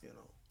 You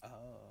know.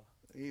 Oh.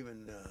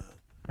 Even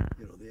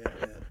you know,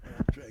 that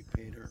abstract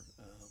painter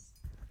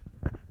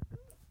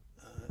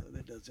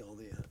that does all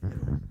the. You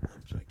know,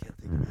 I'm sorry, I can't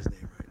think of his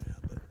name right now,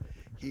 but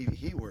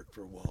he worked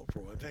for Walt for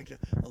a while. In fact,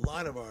 a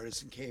lot of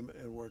artists came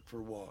and worked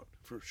for Walt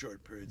for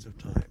short periods of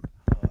time.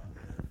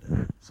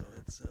 And so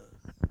it's.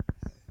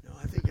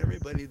 I think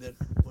everybody that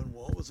when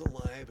Walt was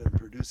alive and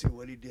producing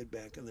what he did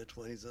back in the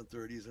 20s and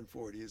 30s and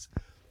 40s,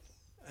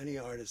 any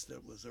artist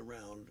that was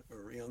around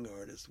or young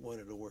artist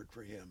wanted to work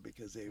for him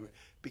because they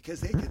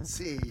could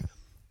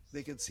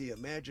see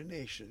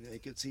imagination, they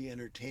could see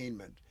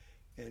entertainment,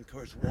 and of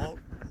course Walt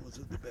was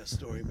the best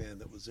story man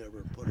that was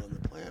ever put on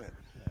the planet.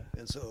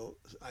 And so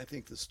I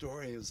think the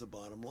story is the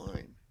bottom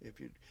line. If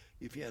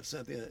you have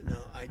something that,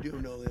 now I do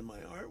know in my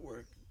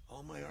artwork,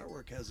 all my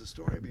artwork has a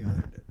story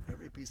behind it.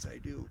 Every piece I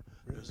do,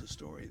 there's a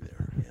story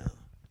there. Yeah.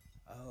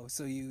 Oh,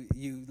 so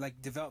you like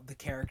develop the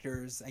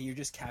characters and you're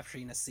just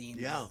capturing a scene.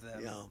 Yeah, of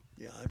them.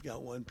 yeah. I've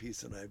got one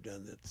piece that I've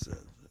done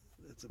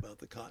that's about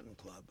the Cotton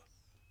Club,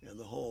 and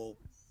the whole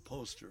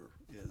poster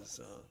is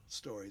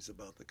stories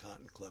about the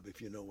Cotton Club. If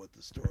you know what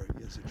the story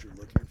is that you're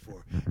looking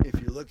for,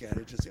 if you look at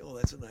it, just say, "Oh,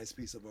 that's a nice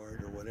piece of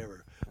art," or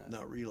whatever,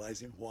 not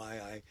realizing why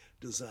I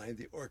designed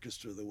the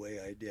orchestra the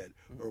way I did,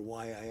 or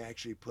why I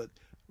actually put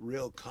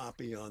real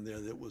copy on there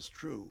that was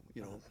true.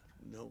 You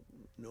know,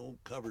 no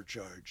cover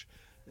charge.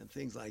 And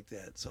things like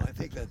that. So I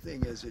think that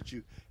thing is that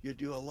you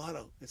do a lot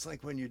of, it's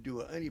like when you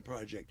do any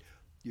project,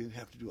 you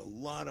have to do a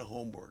lot of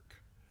homework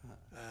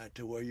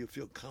to where you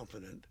feel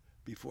confident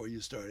before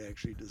you start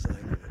actually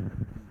designing it.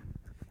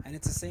 And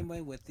it's the same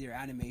way with your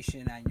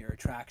animation and your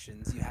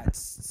attractions. You had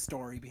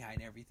story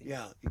behind everything.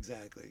 Yeah,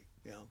 exactly.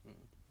 Yeah.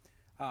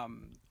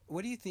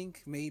 What do you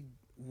think made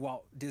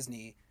Walt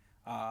Disney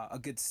a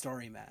good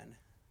story man?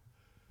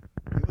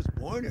 He was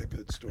born a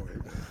good story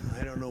man.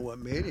 I don't know what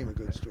made him a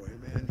good story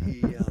man.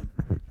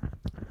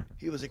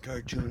 He was a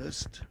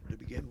cartoonist to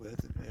begin with,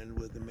 and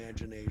with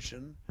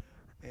imagination,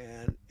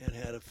 and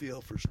had a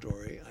feel for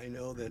story. I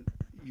know that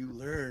you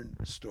learn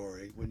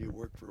story when you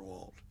work for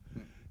Walt,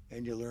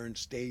 and you learn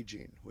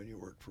staging when you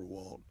work for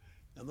Walt,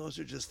 and those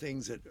are just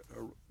things that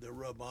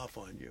rub off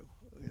on you,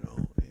 you know.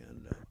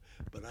 And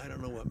but I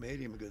don't know what made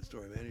him a good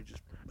story man.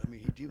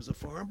 He was a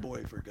farm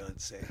boy, for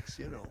God's sakes,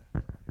 you know,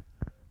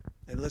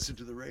 and listened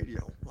to the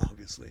radio,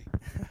 obviously.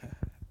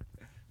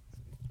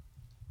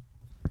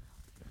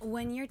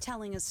 When you're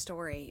telling a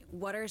story,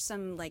 what are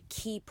some like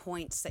key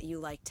points that you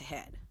like to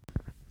hit?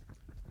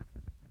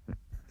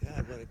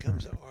 Yeah, when it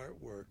comes to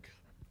artwork,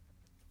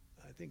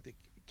 I think the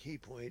key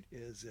point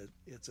is that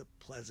it's a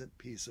pleasant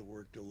piece of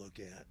work to look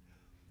at.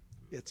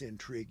 It's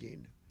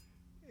intriguing,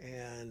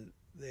 and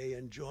they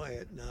enjoy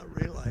it, not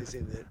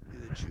realizing that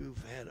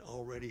you've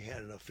already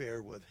had an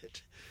affair with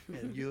it,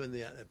 and you and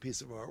the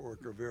piece of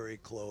artwork are very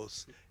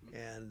close.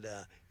 And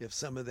if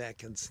some of that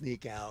can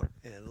sneak out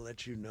and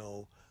let you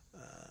know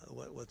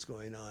what's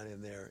going on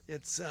in there,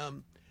 it's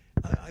I'll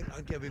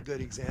give you a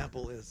good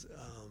example. Is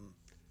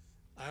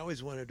I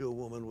always wanted to do a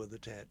woman with a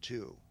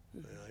tattoo.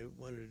 And I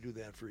wanted to do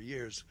that for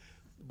years,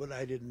 but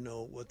I didn't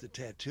know what the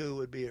tattoo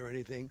would be or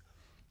anything.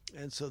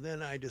 And so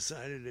then I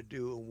decided to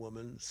do a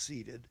woman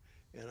seated,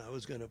 and I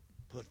was going to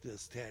put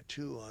this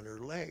tattoo on her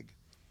leg.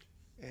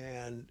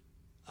 And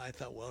I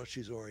thought, well,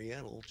 she's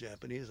Oriental,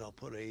 Japanese, I'll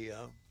put a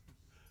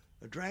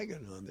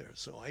dragon on there.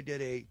 So I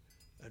did a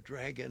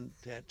dragon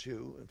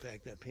tattoo. In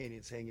fact, that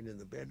painting's hanging in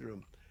the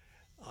bedroom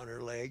on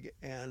her leg.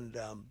 And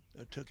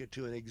I took it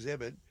to an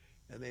exhibit,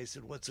 and they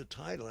said, what's the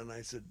title? And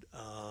I said,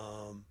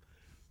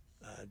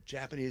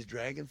 Japanese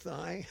dragon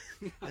thigh.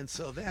 And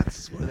so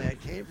that's where that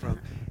came from.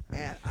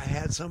 And I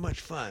had so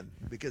much fun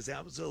because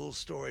that was a little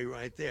story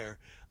right there.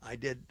 I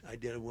did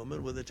a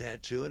woman with a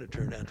tattoo, and it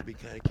turned out to be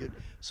kind of cute.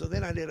 So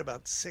then I did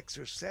about 6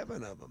 or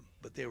 7 of them,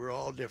 but they were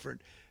all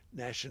different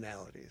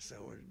nationalities.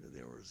 So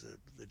there was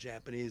the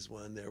Japanese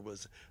one, there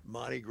was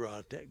Mardi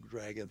Gras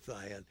dragon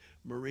thigh, and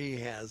Marie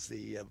has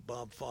the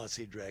Bob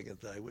Fosse dragon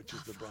thigh, which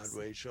is the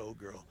Broadway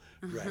showgirl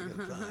dragon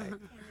thigh. And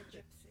the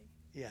gypsy.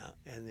 Yeah,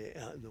 and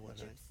the one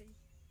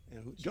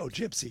Gypsy.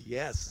 Gypsy,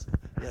 yes.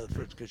 Yeah, the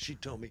first, because she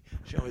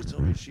always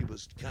told me she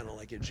was kind of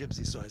like a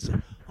gypsy. So I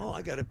said, oh,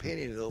 I got a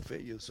painting that'll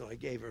fit you. So I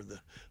gave her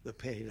the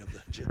painting of the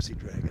gypsy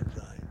dragon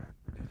thigh.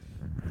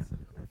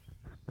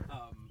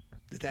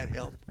 Did that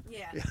help?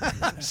 Yeah.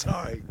 I'm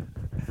sorry.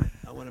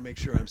 I want to make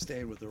sure I'm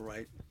staying with the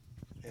right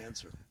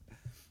answer.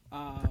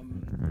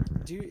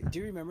 Do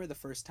you remember the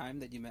first time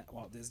that you met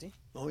Walt Disney?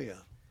 Oh, yeah.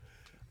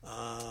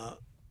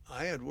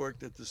 I had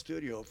worked at the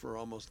studio for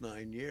almost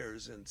 9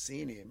 years and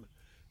seen him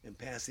and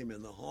passed him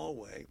in the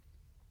hallway,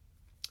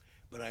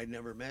 but I'd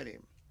never met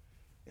him.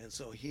 And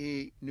so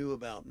he knew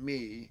about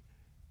me,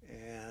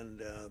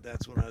 and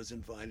that's when I was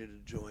invited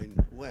to join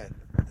WET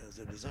as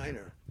a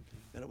designer.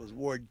 And it was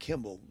Ward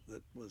Kimball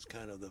that was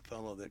kind of the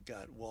fellow that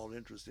got Walt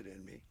interested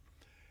in me.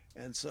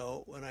 And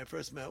so when I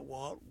first met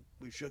Walt,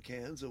 we shook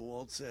hands, and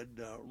Walt said,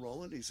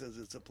 Roland, he says,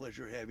 it's a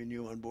pleasure having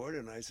you on board.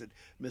 And I said,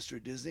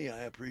 Mr. Disney,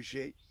 I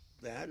appreciate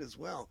that as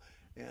well.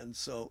 And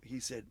so he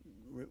said,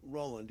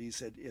 Roland, he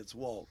said, it's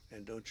Walt,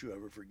 and don't you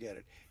ever forget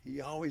it. He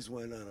always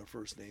went on a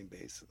first name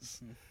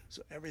basis.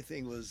 So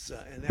everything was,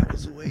 and that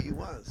was the way he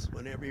was.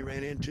 Whenever he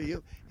ran into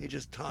you, he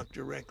just talked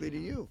directly to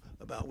you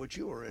about what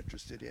you were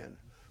interested in.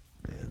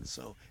 And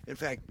so, in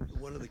fact,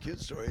 one of the cute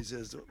stories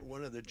is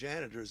one of the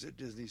janitors at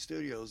Disney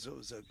Studios, it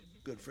was a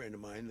good friend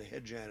of mine, the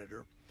head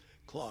janitor,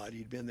 Claude,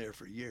 he'd been there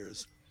for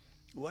years.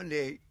 One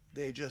day,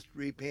 they just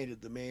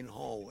repainted the main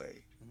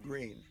hallway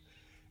green.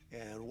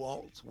 And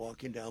Walt's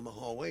walking down the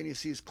hallway, and he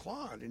sees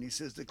Claude, and he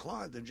says to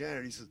Claude, the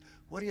janitor, he says,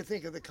 what do you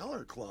think of the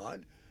color,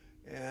 Claude?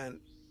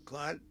 And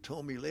Claude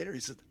told me later, he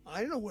said,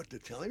 I don't know what to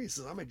tell him. He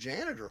says, I'm a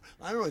janitor.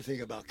 I don't know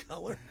anything about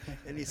color.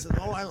 And he said,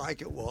 oh, I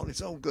like it, Walt. And he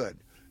said, oh, good.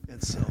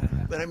 And so,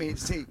 but I mean,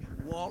 see,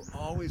 Walt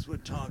always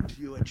would talk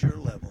to you at your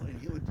level, and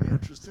he would be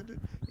interested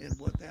in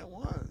what that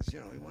was. You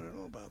know, he wanted to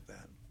know about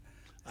that.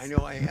 I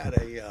know I had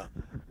a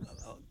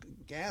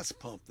gas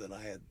pump that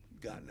I had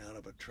gotten out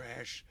of a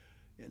trash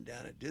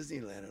down at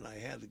Disneyland, and I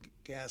had the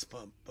gas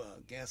pump,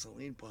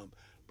 gasoline pump,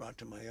 brought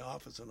to my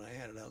office, and I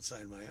had it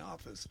outside my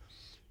office.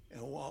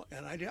 And Walt,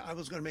 and I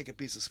was going to make a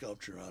piece of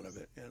sculpture out of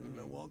it. And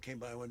Walt came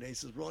by one day. He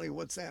says, Rolly,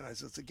 what's that? I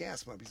said, it's a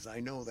gas pump. He says, I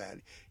know that.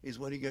 He says,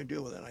 what are you going to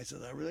do with it? I said,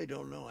 I really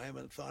don't know. I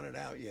haven't thought it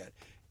out yet.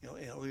 You know,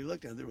 and we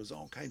looked, and there was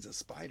all kinds of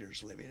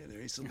spiders living in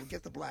there. He said, well,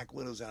 get the black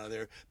widows out of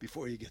there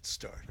before you get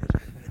started.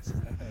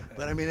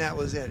 But I mean, that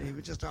was it. He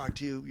would just talk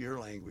to you your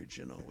language,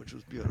 you know, which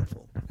was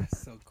beautiful.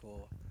 That's so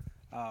cool.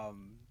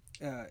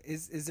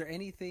 Is there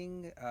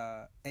anything,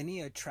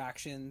 any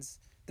attractions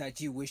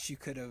that you wish you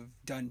could have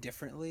done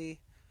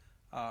differently,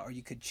 or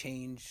you could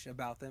change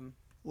about them?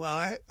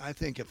 Well, I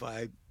think if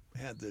I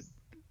had the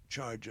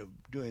charge of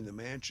doing the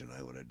mansion,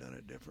 I would have done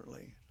it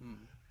differently.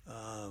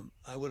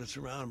 I would have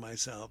surrounded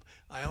myself.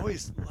 I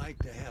always like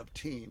to have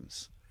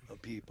teams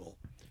of people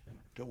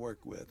to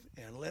work with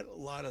and let a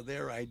lot of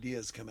their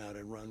ideas come out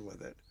and run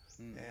with it.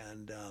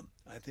 And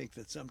I think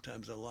that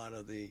sometimes a lot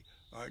of the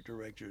art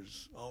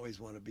directors always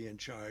want to be in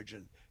charge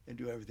and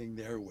do everything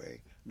their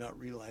way, not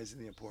realizing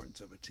the importance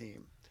of a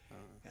team.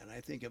 And I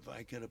think if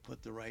I could have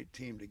put the right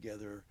team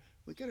together,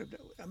 we could have.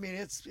 I mean,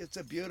 it's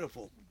a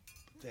beautiful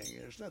thing.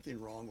 There's nothing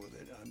wrong with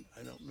it.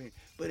 I don't mean,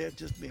 but it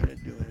just mean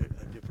it doing it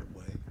a different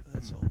way.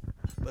 That's all.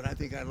 But I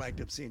think I'd like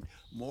to have seen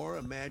more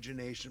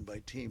imagination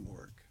by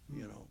teamwork.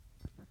 You know.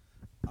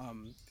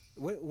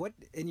 What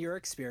in your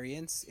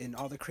experience in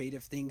all the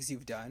creative things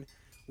you've done,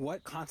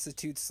 what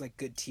constitutes like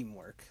good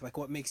teamwork? Like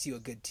what makes you a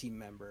good team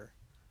member?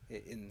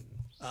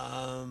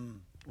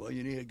 Well,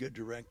 you need a good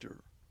director.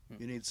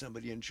 You need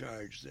somebody in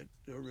charge that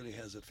really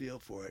has a feel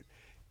for it.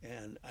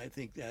 And I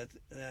think that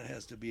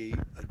has to be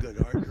a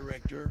good art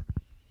director.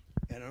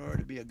 And in order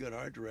to be a good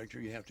art director,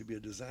 you have to be a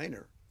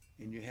designer.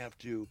 And you have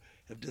to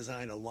have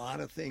designed a lot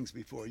of things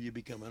before you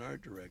become an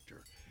art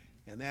director.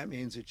 And that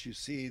means that you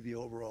see the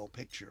overall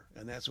picture.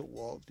 And that's what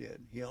Walt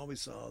did. He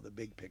always saw the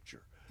big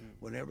picture.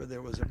 Whenever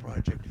there was a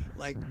project.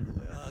 Like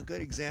a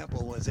good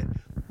example was that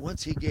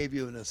once he gave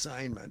you an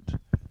assignment,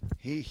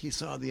 he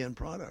saw the end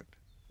product.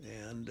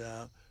 And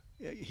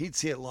he'd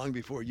see it long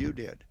before you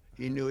did.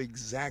 He knew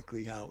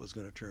exactly how it was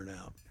going to turn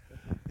out.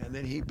 And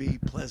then he'd be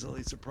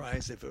pleasantly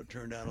surprised if it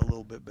turned out a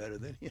little bit better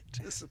than he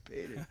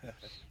anticipated.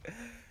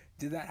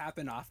 Did that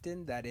happen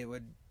often, that it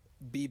would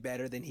be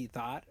better than he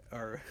thought?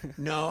 Or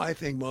No, I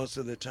think most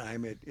of the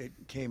time it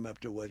came up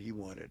to what he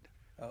wanted.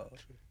 Oh.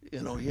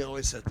 You know, he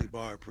always set the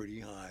bar pretty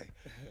high,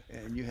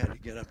 and you had to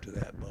get up to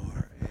that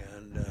bar.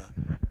 And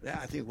that,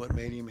 I think, what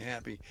made him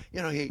happy.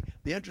 You know,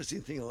 the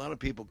interesting thing, a lot of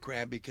people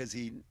crab because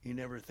he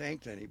never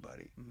thanked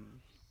anybody.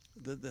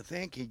 The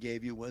thank he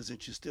gave you was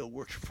that you still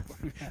worked for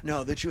him.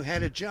 No, that you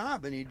had a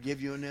job, and he'd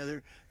give you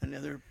another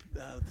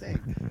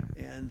thing.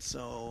 And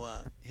so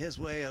his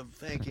way of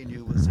thanking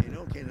you was saying,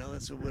 "Okay, now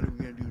let's. What are we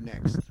going to do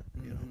next?"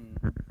 You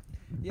know.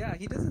 Yeah,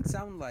 he doesn't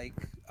sound like,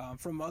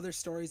 from other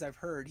stories I've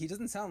heard, he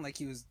doesn't sound like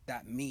he was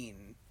that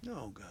mean.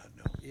 No, God,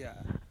 no.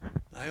 Yeah.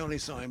 I only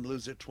saw him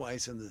lose it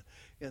twice in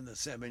the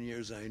 7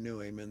 years I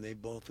knew him,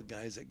 and both the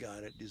guys that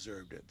got it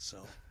deserved it. So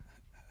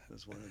it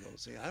was one of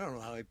those things. I don't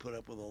know how he put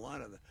up with a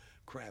lot of the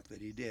crap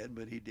that he did,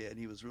 but he did.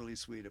 He was really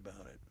sweet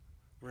about it.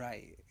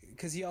 Right,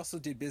 because he also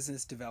did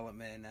business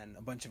development and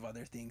a bunch of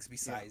other things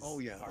besides. Yeah. Oh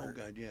yeah. art.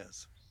 Oh God,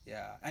 yes.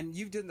 Yeah, and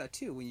you've done that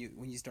too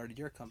when you started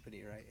your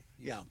company, right?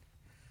 Yeah.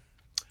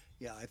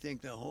 Yeah, I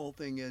think the whole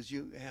thing is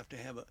you have to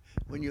have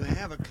when you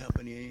have a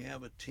company and you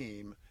have a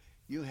team,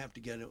 you have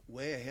to get it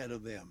way ahead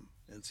of them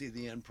and see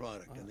the end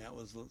product. And that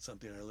was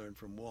something I learned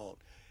from Walt.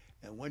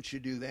 And once you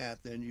do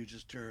that, then you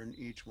just turn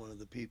each one of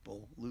the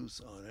people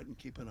loose on it and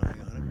keep an eye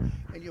on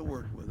it, and you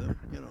work with them,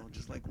 you know,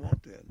 just like Walt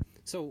did.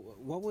 So,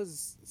 what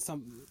was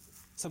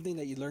something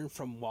that you learned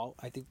from Walt?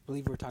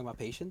 Believe we were talking about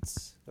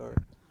patience or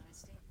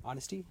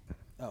honesty.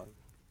 Oh,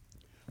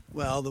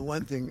 well, the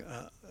one thing.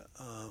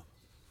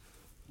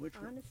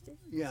 Honesty?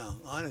 Yeah,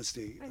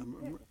 honesty.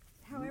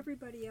 How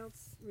everybody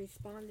else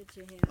responded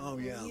to him. Oh,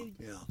 and yeah, you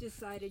yeah.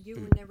 decided you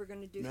were never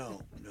going to do No,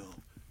 that.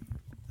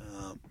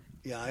 no.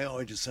 Yeah, I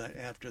always decided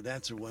after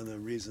that's one of the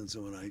reasons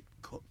when I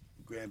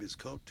grabbed his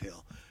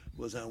coattail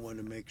was I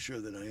wanted to make sure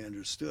that I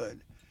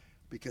understood,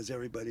 because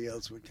everybody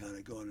else would kind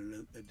of go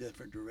in a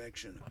different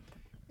direction.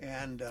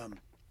 And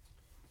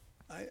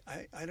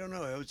I don't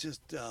know. It was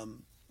just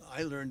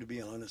I learned to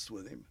be honest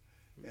with him.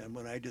 And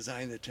when I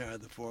designed the Tower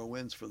of the Four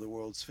Winds for the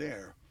World's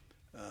Fair,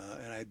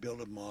 and I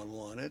built a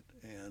model on it,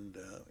 and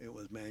it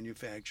was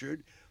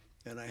manufactured,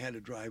 and I had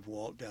to drive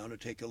Walt down to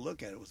take a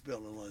look at it. It was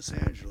built in Los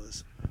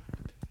Angeles.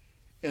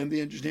 And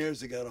the engineers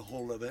that got a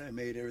hold of it and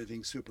made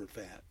everything super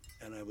fat.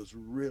 And I was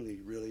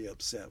really, really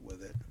upset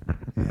with it.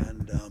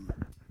 And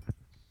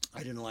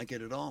I didn't like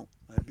it at all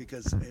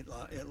because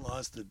it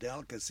lost the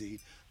delicacy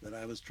that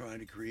I was trying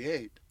to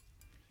create.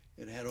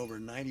 It had over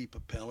 90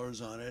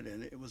 propellers on it,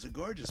 and it was a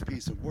gorgeous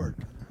piece of work.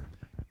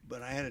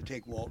 But I had to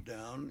take Walt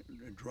down,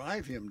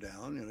 drive him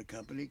down in a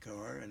company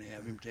car, and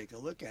have him take a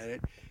look at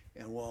it.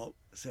 And Walt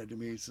said to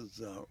me, he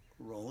says,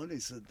 Roland, he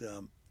said,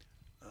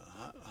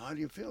 how do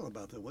you feel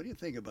about that? What do you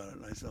think about it?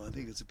 And I said, I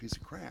think it's a piece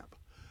of crap.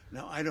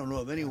 Now, I don't know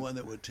of anyone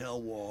that would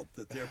tell Walt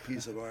that their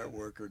piece of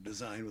artwork or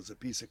design was a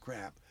piece of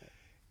crap.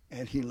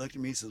 And he looked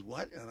at me, he says,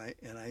 what?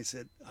 And I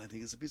said, I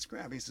think it's a piece of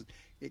crap. He said,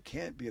 it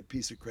can't be a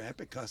piece of crap.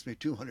 It cost me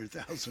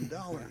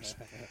 $200,000.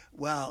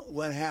 Well,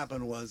 what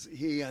happened was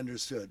he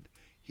understood.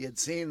 He had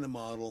seen the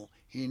model.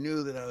 He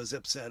knew that I was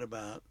upset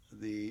about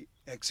the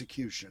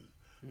execution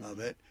of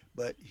it.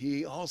 But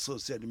he also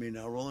said to me,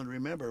 now, Roland,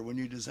 remember, when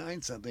you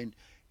design something,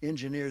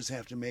 engineers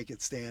have to make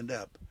it stand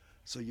up.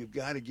 So you've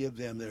got to give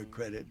them their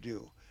credit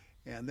due.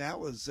 And that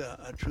was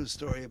a true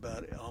story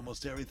about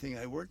almost everything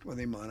I worked with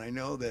him on. I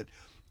know that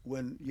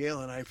when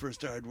Yale and I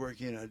first started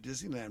working on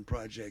Disneyland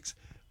projects,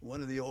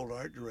 one of the old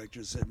art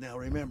directors said, now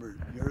remember,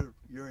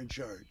 you're in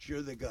charge.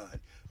 You're the god.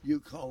 You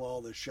call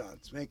all the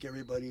shots. Make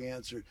everybody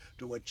answer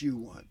to what you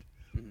want.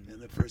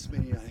 And the first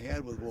meeting I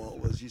had with Walt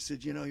was, he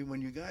said, you know,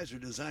 when you guys are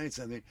designing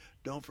something,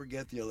 don't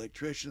forget the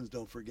electricians,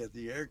 don't forget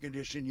the air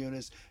conditioning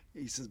units.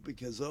 He says,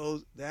 because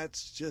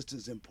that's just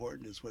as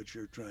important as what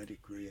you're trying to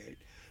create.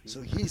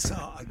 So he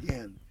saw,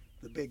 again,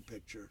 the big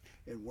picture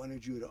and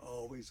wanted you to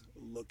always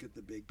look at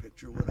the big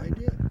picture. What I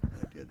did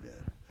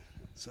that.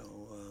 So,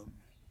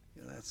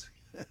 that's,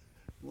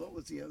 what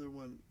was the other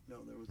one?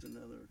 No, there was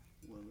another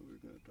one that we were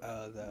going to talk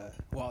about. The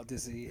Walt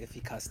Disney, if he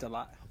cussed a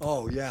lot.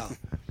 Oh, yeah.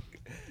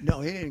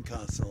 No, he didn't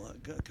cuss a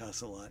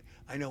lot.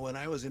 I know when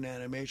I was in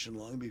animation,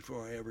 long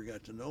before I ever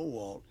got to know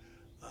Walt,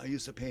 I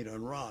used to paint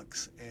on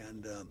rocks,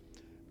 and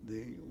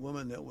the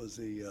woman that was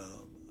the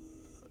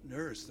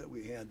nurse that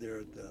we had there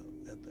at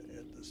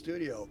the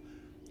studio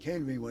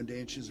came to me one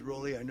day and she said,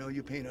 Rolly, I know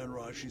you paint on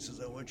rocks. She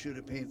says, I want you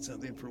to paint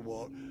something for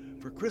Walt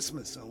for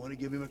Christmas. I want to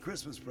give him a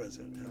Christmas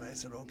present. And I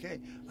said, okay.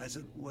 I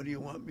said, what do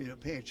you want me to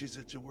paint? She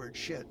said, the word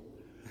shit.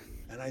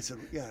 And I said,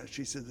 yeah.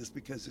 She said, this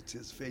because it's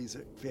his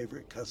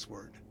favorite cuss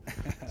word.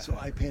 So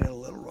I painted a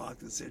little rock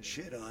that said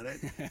shit on it,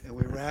 and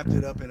we wrapped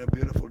it up in a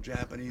beautiful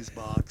Japanese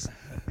box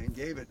and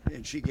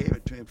she gave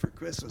it to him for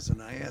Christmas.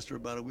 And I asked her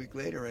about a week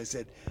later, I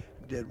said,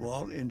 did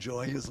Walt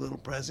enjoy his little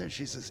present?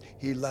 She says,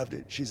 he loved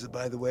it. She said,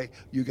 by the way,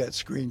 you got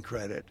screen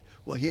credit.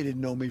 Well, he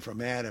didn't know me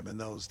from Adam in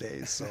those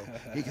days, so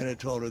he could have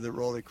told her that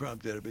Rolly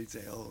Crump did it, but he'd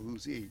say, oh,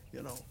 who's he,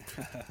 you know?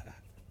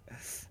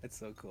 That's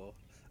so cool.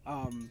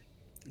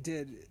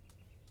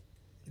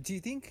 Do you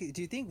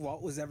think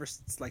Walt was ever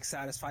like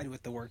satisfied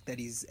with the work that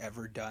he's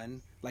ever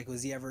done? Like,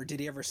 did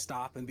he ever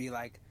stop and be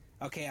like,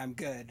 okay, I'm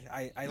good.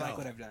 I like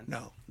what I've done.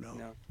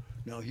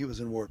 No, he was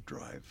in warp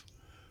drive.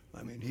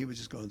 I mean, he was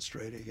just going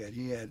straight ahead.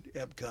 He had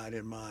Epcot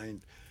in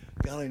mind.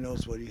 God only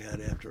knows what he had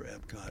after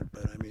Epcot,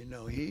 but I mean,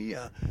 no,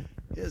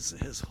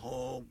 his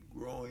whole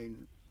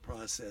growing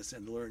process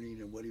and learning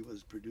and what he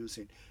was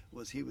producing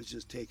he was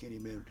just taking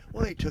him in.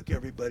 Well, he took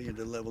everybody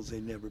into levels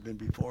they'd never been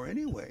before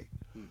anyway.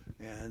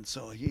 And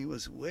so he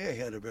was way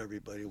ahead of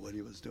everybody what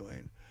he was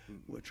doing,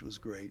 which was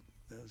great.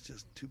 It was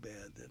just too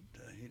bad that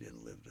he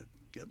didn't live to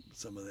get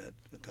some of that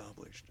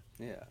accomplished.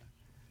 Yeah.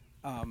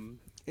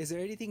 Is there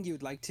anything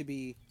you'd like to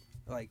be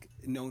like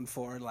known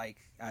for, like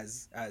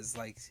as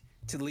like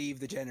to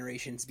leave the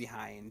generations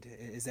behind?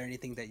 Is there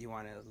anything that you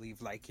want to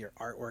leave, like your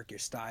artwork, your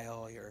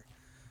style, your?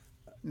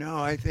 No,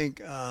 I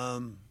think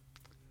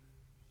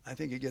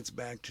it gets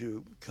back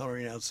to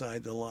coloring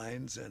outside the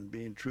lines and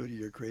being true to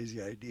your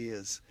crazy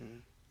ideas.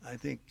 I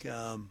think,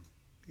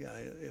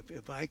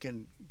 if I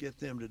can get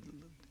them to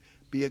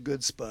be a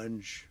good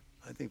sponge,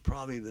 I think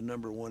probably the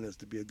number one is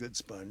to be a good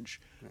sponge.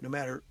 No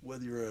matter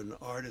whether you're an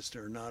artist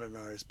or not an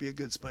artist, be a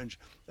good sponge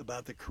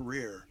about the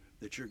career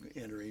that you're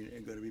entering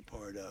and going to be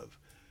part of.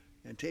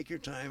 And take your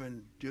time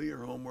and do your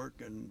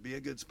homework and be a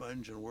good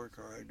sponge and work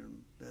hard,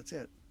 and that's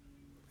it.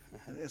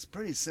 It's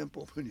pretty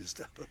simple when you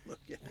stop and look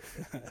at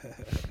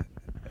it.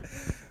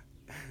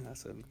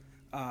 Awesome.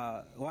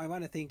 Well, I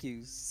want to thank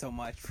you so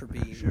much for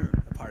being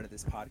a part of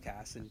this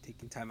podcast and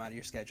taking time out of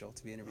your schedule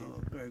to be interviewed.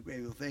 Oh, very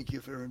great. Well, thank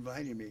you for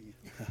inviting me.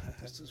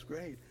 This is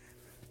great.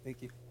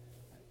 Thank you.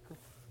 Cool.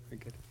 Very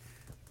good.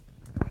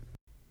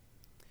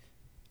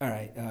 All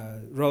right.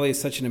 Rolly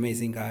is such an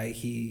amazing guy.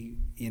 He,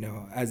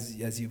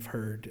 as you've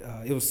heard,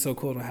 it was so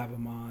cool to have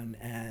him on,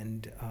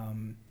 and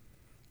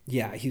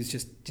he was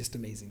just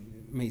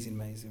amazing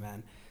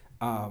man.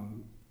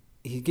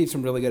 He gave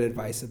some really good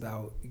advice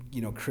about,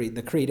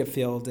 the creative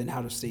field and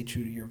how to stay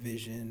true to your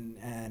vision.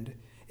 And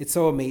it's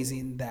so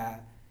amazing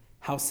that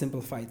how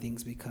simplified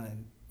things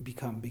become,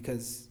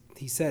 because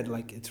he said,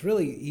 like, it's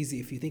really easy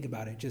if you think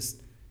about it. Just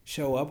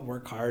show up,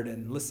 work hard,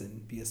 and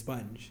listen, be a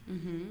sponge.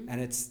 Mm-hmm.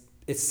 And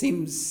it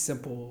seems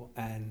simple,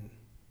 and,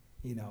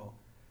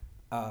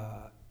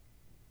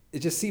 it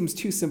just seems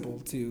too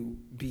simple to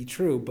be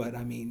true. But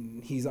I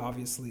mean, he's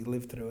obviously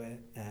lived through it,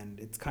 and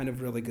it's kind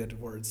of really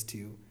good words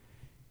to,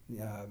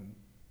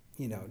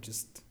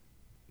 just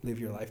live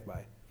your life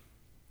by.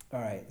 All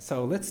right,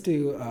 so let's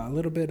do a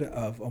little bit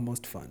of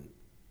almost fun.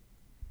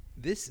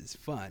 This is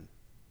fun.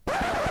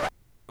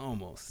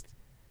 Almost.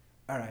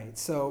 All right,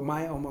 so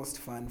my almost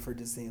fun for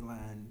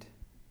Disneyland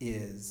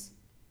is...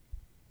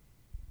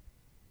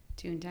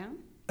 Toontown?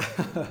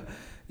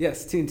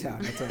 Yes,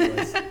 Toontown. That's what it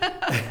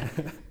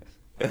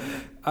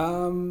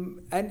was.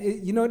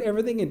 And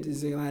everything in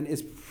Disneyland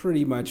is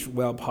pretty much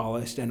well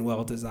polished and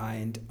well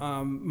designed.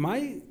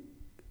 My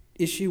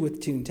issue with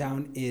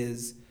Toontown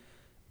is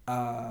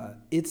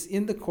it's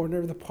in the corner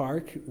of the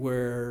park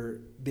where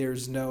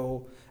there's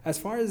no, as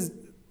far as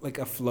like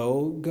a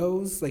flow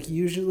goes, like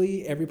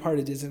usually every part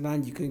of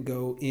Disneyland you can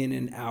go in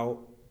and out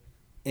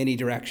any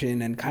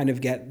direction and kind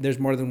of there's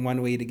more than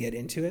one way to get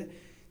into it.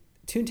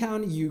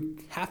 Toontown, you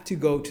have to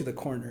go to the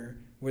corner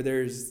where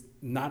there's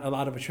not a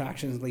lot of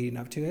attractions leading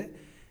up to it.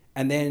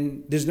 And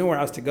then there's nowhere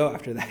else to go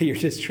after that. You're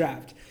just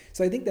trapped.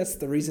 So I think that's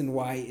the reason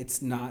why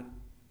it's not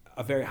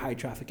a very high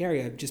traffic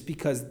area, just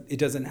because it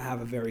doesn't have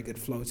a very good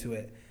flow to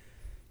it.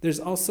 There's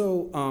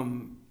also,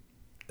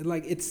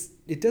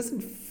 it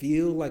doesn't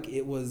feel like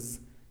it was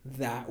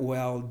that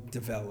well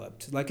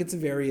developed. Like, it's a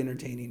very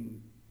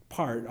entertaining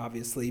part,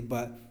 obviously,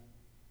 but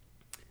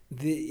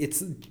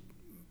it's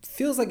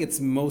feels like it's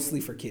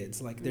mostly for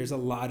kids. Like there's a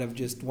lot of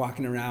just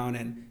walking around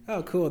and,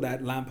 oh cool,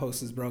 that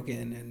lamppost is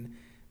broken, and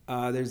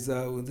there's a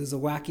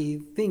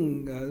wacky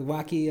thing,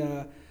 what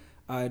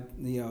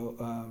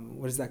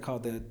is that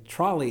called, the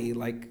trolley,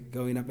 like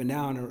going up and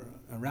down or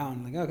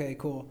around. Like, okay,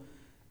 cool.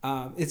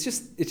 It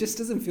just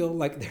doesn't feel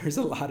like there's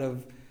a lot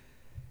of,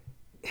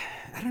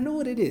 I don't know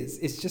what it is.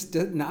 It's just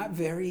not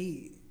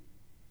very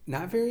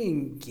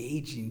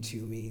engaging to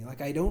me.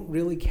 Like I don't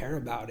really care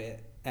about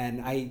it,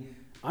 and I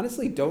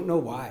honestly don't know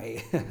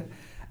why.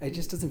 It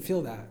just doesn't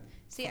feel that.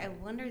 See, I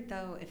wondered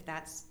though if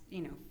that's,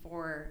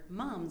 for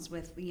moms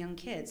with young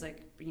kids,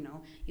 like,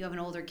 you have an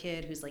older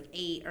kid who's like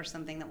 8 or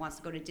something that wants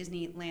to go to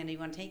Disneyland and you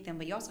want to take them,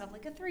 but you also have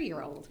like a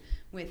 3-year-old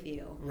with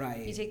you.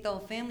 Right. You take the whole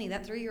family,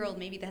 that 3-year-old,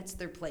 maybe that's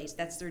their place,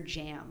 that's their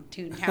jam,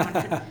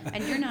 Toontown.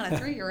 And you're not a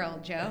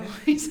 3-year-old, Joe.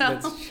 So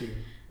That's true.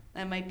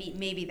 that might be,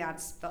 maybe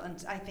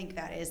I think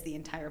that is the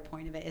entire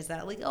point of it, is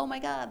that like, oh my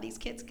God, these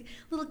kids,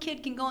 little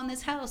kid can go in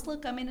this house.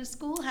 Look, I'm in a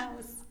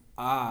schoolhouse.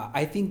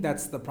 I think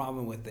that's the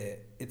problem with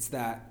it. It's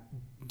that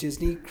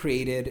Disney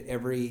created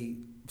every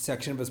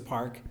section of his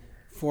park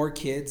for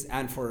kids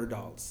and for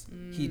adults.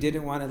 He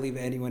didn't want to leave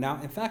anyone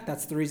out. In fact,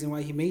 that's the reason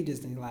why he made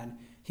Disneyland.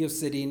 He was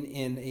sitting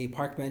in a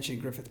park bench in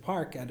Griffith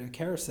Park at a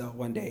carousel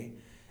one day,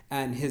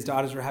 and his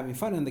daughters were having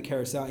fun on the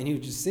carousel, and he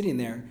was just sitting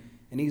there,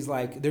 and he's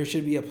like, there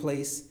should be a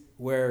place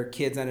where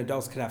kids and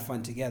adults could have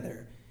fun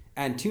together.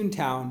 And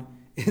Toontown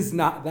is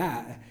not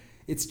that.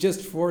 It's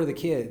just for the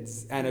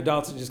kids, and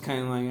adults are just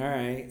kind of like, all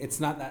right, it's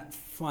not that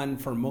fun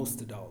for most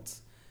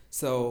adults.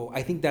 So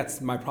I think that's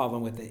my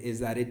problem with it,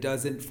 is that it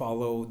doesn't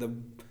follow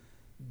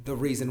the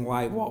reason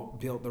why Walt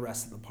built the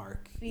rest of the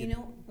park. You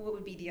know what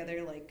would be the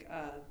other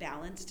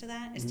balance to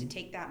that is to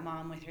take that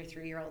mom with her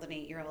 3-year-old and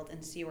 8-year-old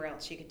and see where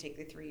else she could take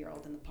the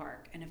 3-year-old in the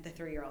park, and if the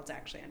 3-year-old's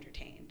actually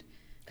entertained.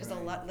 Because a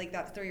lot, like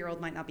that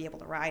 3-year-old might not be able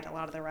to ride a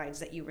lot of the rides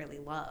that you really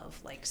love,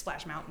 like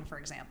Splash Mountain, for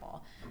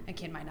example. A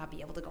kid might not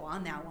be able to go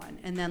on that one.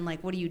 And then,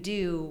 like, what do you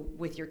do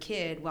with your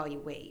kid while you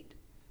wait?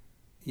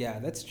 Yeah,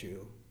 that's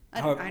true.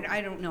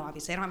 I don't know,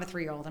 obviously. I don't have a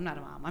 3-year-old. I'm not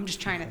a mom. I'm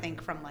just trying to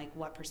think from, like,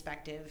 what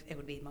perspective it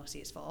would be most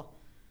useful.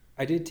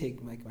 I did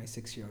take, like, my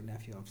 6-year-old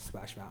nephew up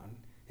Splash Mountain,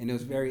 and it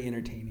was very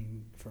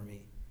entertaining for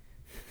me.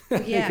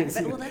 Yeah,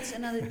 well, that's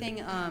another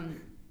thing.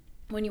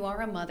 When you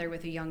are a mother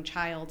with a young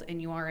child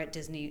and you are at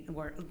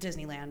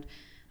Disneyland,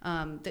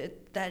 one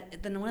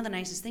of the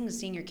nicest things is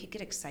seeing your kid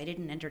get excited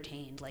and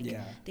entertained. Like,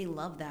 they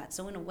love that.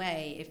 So in a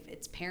way, if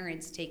it's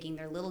parents taking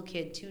their little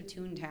kid to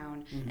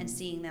Toontown and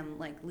seeing them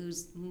like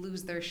lose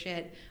their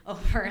shit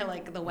over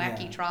like the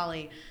wacky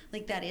trolley,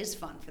 like that is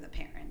fun for the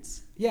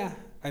parents. Yeah,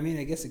 I mean,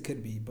 I guess it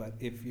could be, but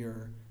if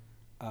you're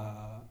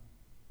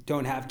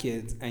don't have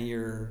kids and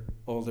you're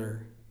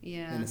older,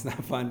 then it's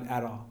not fun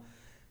at all.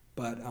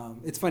 But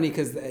it's funny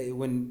because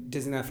when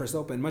Disneyland first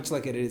opened, much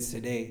like it is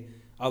today,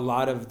 a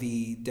lot of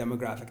the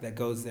demographic that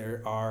goes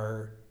there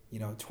are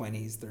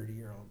 20s,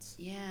 30-year-olds.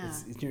 Yeah,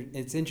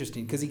 it's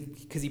interesting because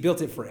he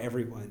built it for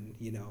everyone,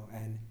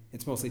 and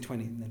it's mostly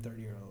 20 and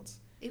 30-year-olds.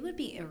 It would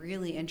be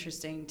really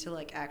interesting to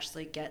like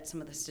actually get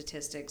some of the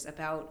statistics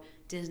about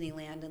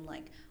Disneyland and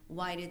like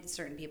why did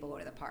certain people go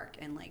to the park,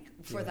 and like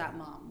for that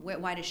mom,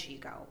 why does she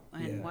go,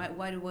 and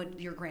why would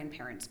your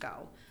grandparents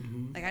go?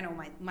 Like I know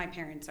my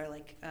parents are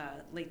like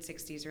late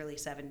 60s, early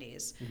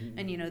 70s,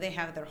 and they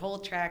have their whole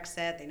track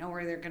set. They know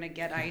where they're gonna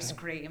get ice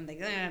cream. Like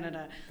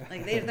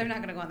they're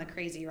not gonna go on the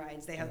crazy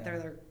rides. They have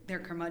their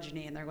curmudgeon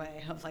in their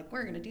way of like,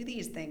 we're gonna do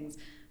these things.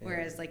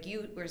 Whereas like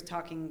you were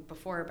talking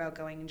before about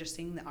going and just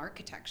seeing the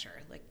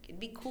architecture. Like it'd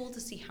be cool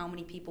to see how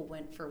many people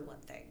went for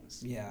what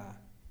things.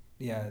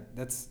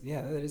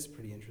 That is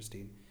pretty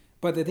interesting.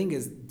 But the thing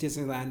is,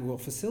 Disneyland will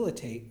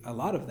facilitate a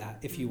lot of that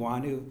if you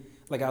want to.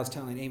 Like I was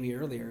telling Amy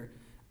earlier,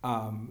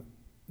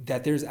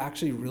 that there's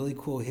actually really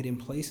cool hidden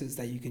places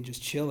that you can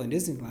just chill in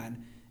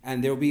Disneyland,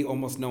 and there'll be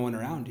almost no one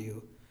around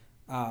you.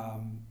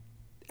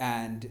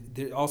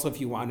 And also,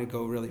 if you want to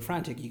go really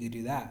frantic, you could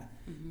do that.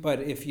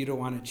 But if you don't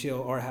want to chill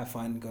or have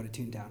fun, go to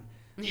Toontown.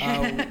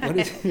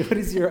 What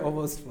is your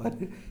almost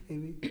fun,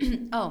 Amy?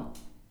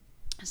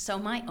 So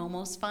my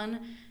almost fun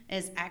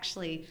is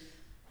actually,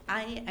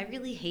 I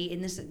really hate,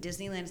 and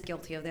Disneyland is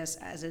guilty of this,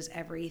 as is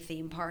every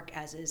theme park,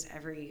 as is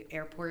every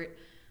airport.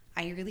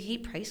 I really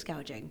hate price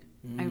gouging.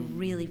 I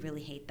really,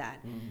 really hate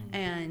that.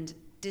 And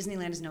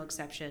Disneyland is no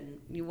exception.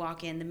 You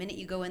walk in, the minute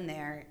you go in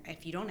there,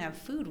 if you don't have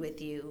food with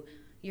you,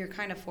 you're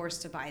kind of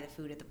forced to buy the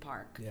food at the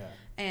park. Yeah.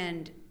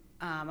 And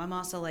I'm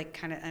also like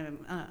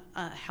I'm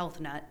a health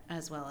nut,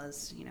 as well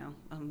as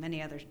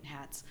many other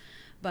hats,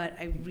 but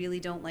I really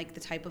don't like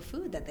the type of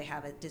food that they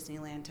have at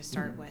Disneyland to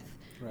start with.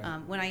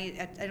 Right. When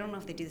I don't know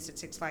if they do this at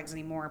Six Flags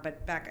anymore,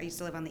 but back I used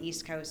to live on the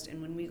East Coast,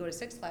 and when we go to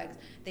Six Flags,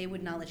 they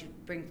would not let you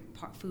bring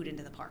food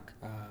into the park.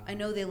 I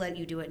know they let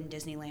you do it in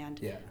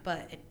Disneyland,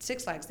 but at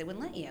Six Flags they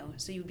wouldn't let you,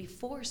 so you would be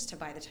forced to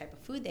buy the type of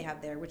food they have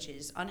there, which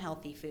is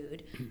unhealthy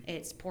food.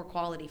 It's poor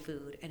quality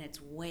food, and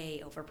it's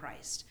way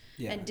overpriced.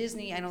 And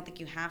Disney, I don't think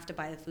you have to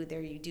buy the food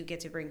there. You do get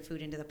to bring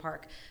food into the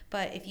park,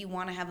 but if you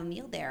want to have a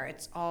meal there,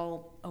 it's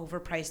all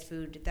overpriced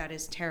food food that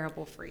is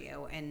terrible for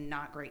you and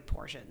not great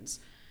portions.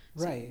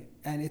 Right.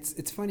 And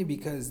it's funny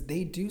because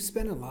they do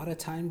spend a lot of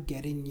time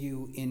getting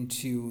you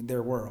into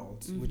their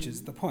world, which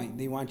is the point.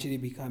 They want you to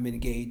become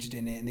engaged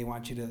in it, and they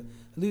want you to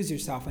lose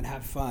yourself and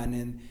have fun.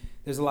 And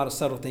there's a lot of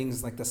subtle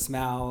things like the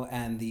smell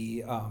and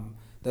the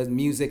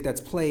music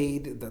that's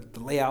played, the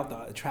layout,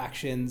 the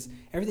attractions,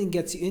 everything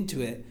gets you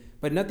into it.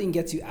 But nothing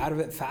gets you out of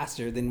it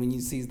faster than when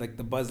you see like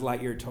the Buzz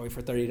Lightyear toy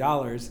for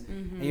 $30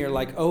 and you're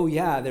like, oh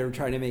yeah, they were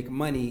trying to make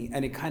money.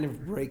 And it kind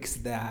of breaks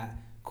that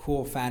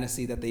cool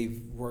fantasy that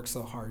they've worked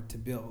so hard to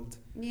build.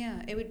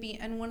 Yeah, it would be,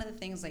 and one of the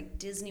things like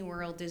Disney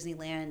World,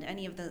 Disneyland,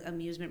 any of the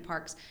amusement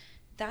parks,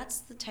 that's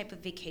the type of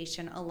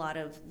vacation a lot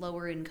of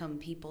lower income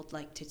people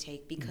like to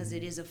take because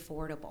it is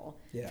affordable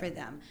for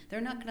them.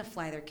 They're not going to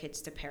fly their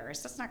kids to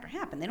Paris. That's not going to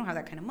happen. They don't have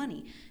that kind of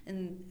money.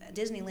 And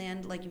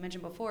Disneyland, like you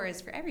mentioned before,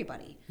 is for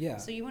everybody. Yeah.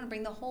 So you want to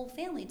bring the whole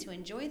family to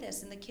enjoy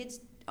this, and the kids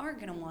are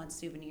going to want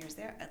souvenirs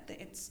there.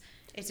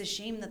 It's a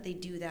shame that they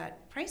do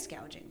that price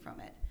gouging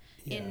from it.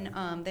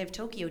 Yeah. They have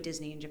Tokyo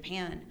Disney in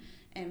Japan,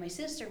 and my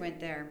sister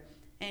went there,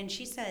 and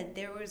she said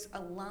there was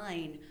a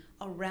line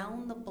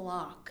around the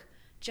block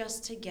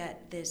just to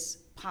get this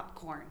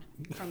popcorn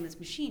from this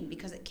machine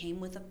because it came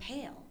with a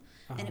pail.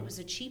 And it was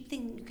a cheap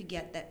thing you could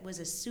get that was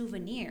a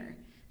souvenir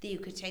that you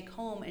could take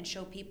home and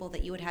show people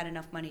that you had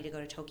enough money to go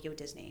to Tokyo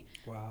Disney.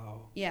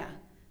 Wow. Yeah,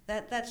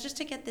 that's just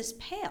to get this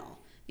pail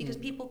because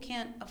people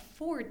can't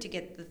afford to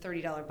get the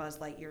 $30 Buzz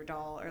Lightyear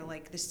doll or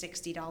like the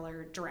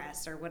 $60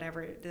 dress or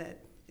whatever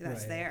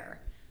that's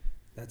there.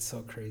 That's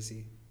so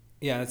crazy.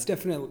 Yeah, it's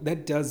definitely,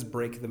 that does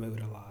break the mood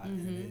a lot.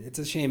 And it's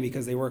a shame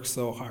because they work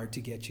so hard to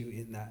get you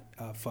in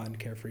that fun,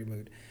 carefree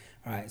mood.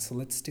 All right, so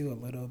let's do a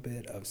little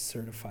bit of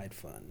certified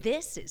fun.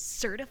 This is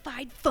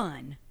certified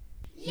fun.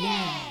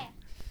 Yeah!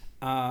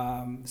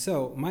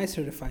 So my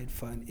certified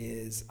fun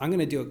is, I'm going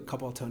to do a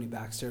couple of Tony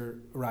Baxter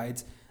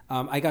rides.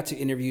 I got to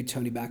interview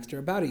Tony Baxter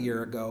about a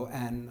year ago,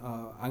 and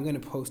I'm going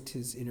to post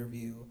his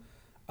interview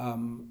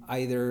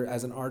either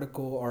as an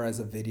article or as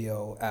a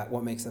video at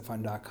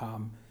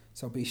whatmakesitfun.com.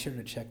 So be sure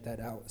to check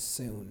that out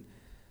soon.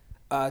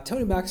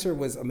 Tony Baxter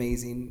was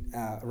amazing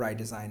ride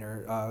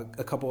designer.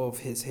 A couple of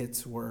his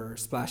hits were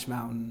Splash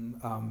Mountain,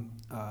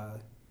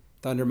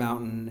 Thunder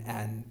Mountain,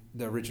 and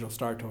the original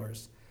Star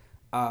Tours.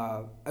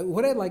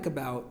 What I like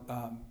about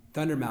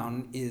Thunder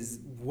Mountain is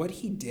what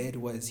he did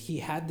was he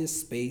had this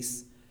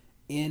space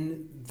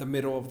in the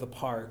middle of the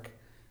park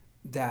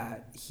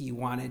that he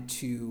wanted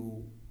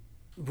to...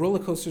 Roller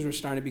coasters were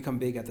starting to become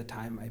big at the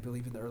time, I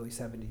believe in the early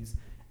 70s.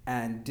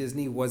 And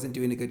Disney wasn't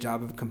doing a good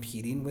job of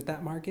competing with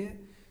that market.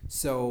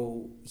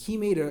 So he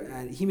made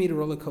a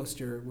roller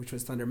coaster, which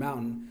was Thunder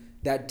Mountain,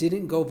 that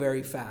didn't go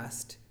very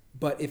fast,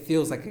 but it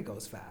feels like it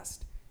goes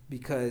fast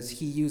because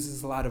he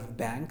uses a lot of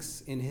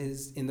banks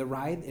in the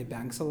ride. It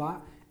banks a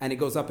lot and it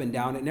goes up and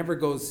down. It never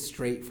goes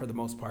straight for the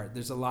most part.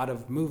 There's a lot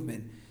of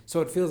movement.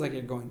 So it feels like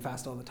you're going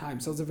fast all the time.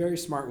 So it's a very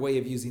smart way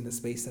of using the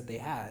space that they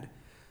had.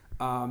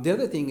 The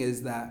other thing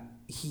is that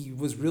he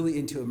was really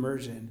into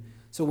immersion.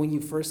 So when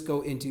you first go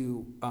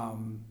into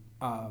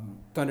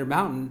Thunder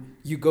Mountain,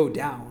 you go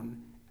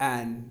down,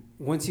 and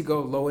once you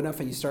go low enough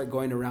and you start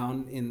going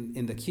around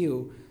in the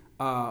queue,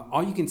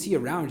 all you can see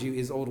around you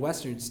is Old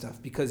Western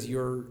stuff because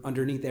you're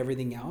underneath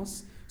everything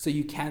else. So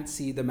you can't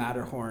see the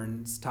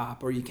Matterhorn's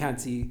top or you can't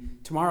see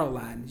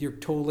Tomorrowland. You're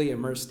totally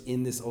immersed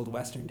in this Old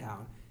Western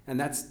town. And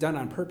that's done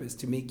on purpose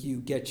to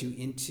get you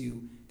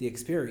into the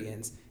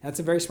experience. That's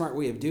a very smart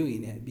way of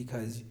doing it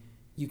because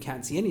you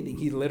can't see anything.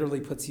 He literally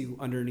puts you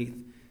underneath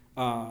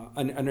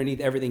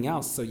everything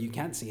else so you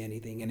can't see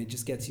anything, and it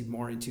just gets you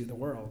more into the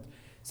world.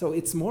 So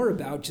it's more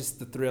about just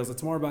the thrills.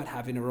 It's more about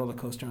having a roller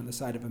coaster on the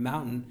side of a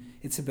mountain.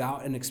 It's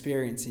about an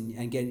experience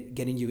and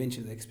getting you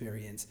into the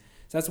experience.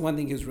 So that's one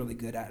thing he was really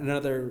good at.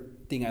 Another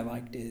thing I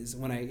liked is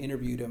when I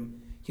interviewed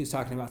him, he was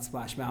talking about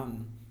Splash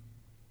Mountain.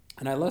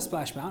 And I love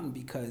Splash Mountain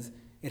because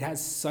it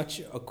has such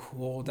a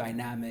cool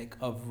dynamic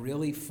of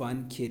really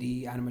fun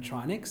kiddie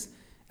animatronics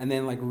and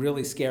then like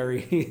really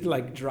scary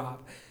like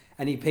drop.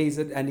 And he pays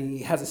it, and he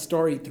has a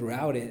story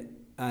throughout it,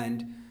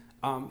 and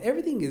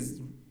everything is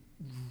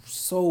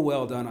so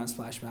well done on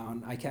Splash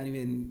Mountain. I can't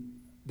even.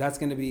 That's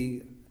going to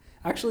be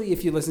actually,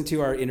 if you listen to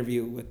our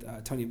interview with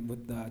Tony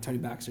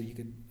Baxter,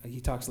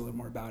 he talks a little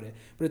more about it.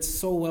 But it's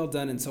so well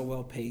done and so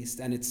well paced,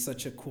 and it's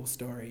such a cool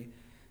story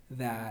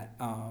that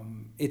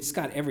it's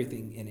got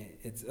everything in it.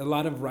 It's a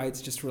lot of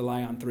rides just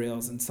rely on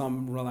thrills, and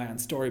some rely on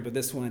story, but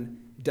this one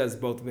does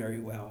both very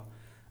well.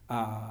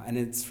 And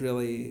it's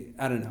really,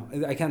 I don't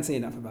know, I can't say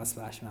enough about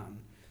Splash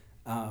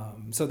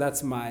Mountain. So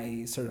that's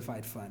my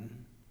certified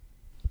fun.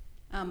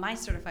 My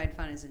certified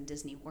fun is in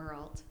Disney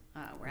World,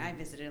 where I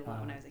visited a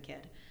lot when I was a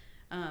kid.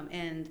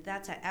 And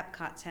that's at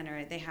Epcot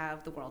Center. They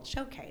have the World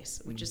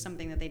Showcase, which is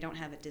something that they don't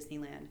have at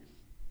Disneyland.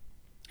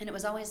 And it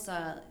was always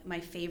my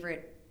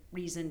favorite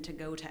reason to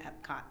go to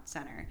Epcot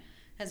Center.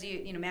 Because,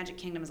 Magic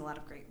Kingdom has a lot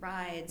of great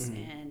rides,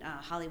 and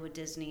Hollywood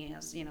Disney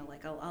has,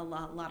 like a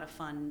lot of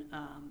fun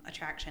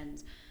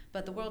attractions.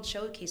 But the World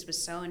Showcase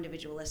was so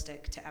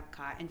individualistic to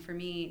Epcot. And for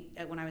me,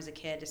 when I was a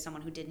kid, as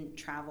someone who didn't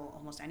travel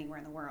almost anywhere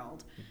in the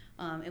world,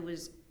 it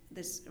was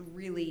this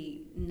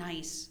really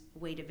nice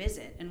way to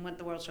visit. And what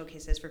the World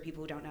Showcase is, for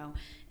people who don't know,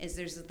 is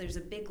there's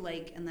a big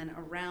lake, and then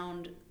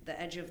around the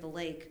edge of the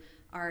lake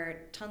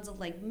are tons of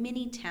like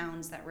mini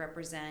towns that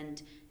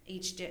represent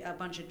a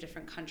bunch of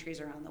different countries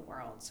around the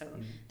world. So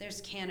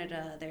there's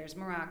Canada, there's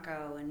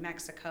Morocco and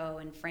Mexico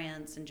and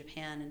France and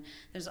Japan, and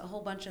there's a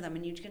whole bunch of them,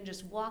 and you can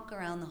just walk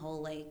around the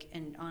whole lake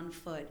and on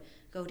foot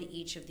go to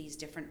each of these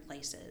different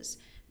places.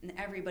 And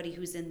everybody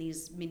who's in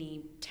these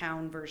mini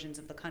town versions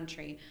of the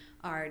country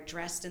are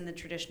dressed in the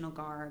traditional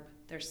garb.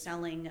 They're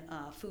selling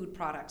food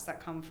products that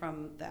come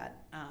from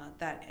that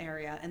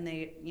area, and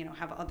they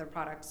have other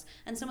products.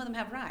 And some of them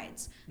have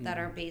rides that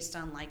are based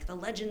on like the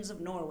legends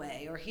of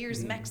Norway, or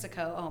here's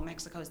Mexico. Oh,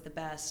 Mexico's the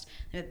best.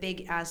 They have a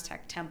big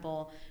Aztec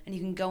temple, and you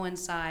can go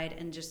inside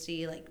and just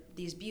see like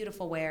these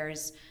beautiful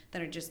wares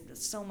that are just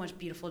so much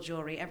beautiful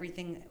jewelry.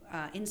 Everything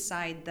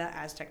inside the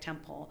Aztec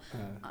temple,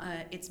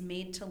 it's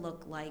made to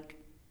look like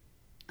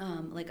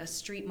a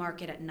street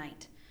market at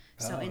night.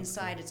 So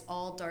inside it's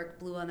all dark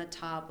blue on the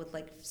top with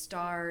like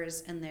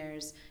stars, and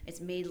it's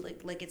made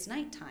like it's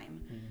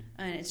nighttime,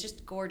 and it's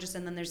just gorgeous.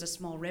 And then there's a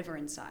small river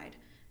inside,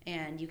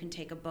 and you can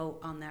take a boat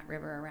on that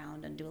river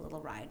around and do a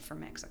little ride for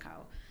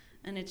Mexico.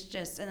 And it's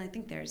just, and I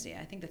think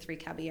I think the 3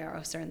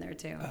 Caballeros are in there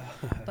too.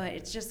 But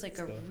it's just like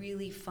a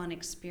really fun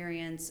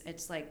experience.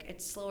 It's like,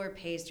 it's slower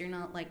paced. You're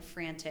not like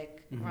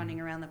frantic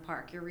running around the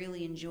park. You're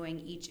really enjoying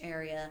each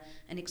area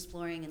and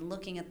exploring and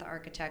looking at the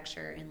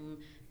architecture and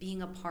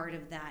being a part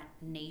of that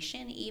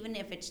nation, even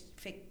if it's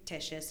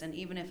fictitious and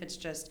even if it's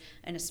just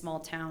in a small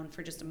town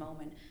for just a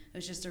moment. It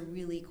was just a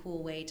really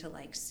cool way to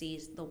like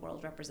see the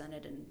world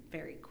represented, and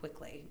very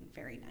quickly,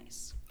 very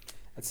nice.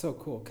 That's so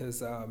cool,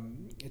 because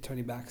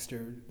Tony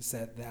Baxter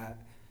said that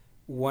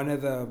one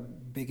of the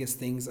biggest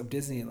things of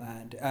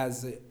Disneyland,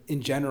 as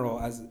in general,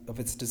 as of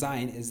its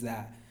design, is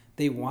that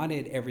they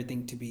wanted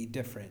everything to be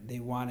different. They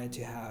wanted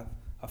to have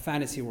a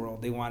fantasy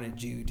world. They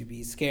wanted you to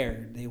be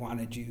scared. They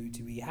wanted you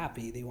to be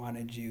happy. They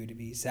wanted you to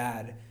be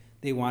sad.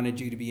 They wanted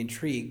you to be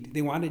intrigued.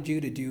 They wanted you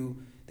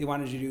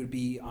to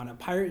be on a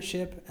pirate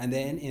ship, and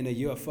then in a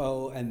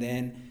UFO, and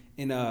then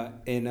in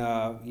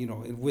a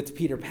with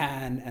Peter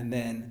Pan, and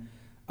then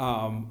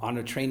on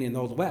a train in the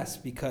Old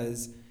West,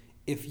 because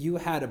if you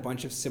had a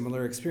bunch of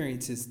similar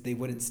experiences, they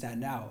wouldn't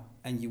stand out,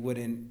 and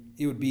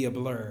it would be a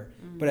blur.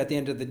 But at the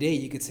end of the day,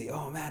 you could say,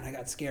 oh man, I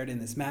got scared in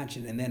this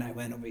mansion, and then I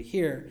went over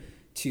here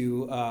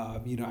to,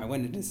 I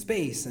went into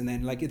space, and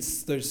then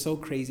there's so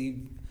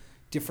crazy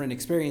different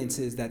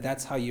experiences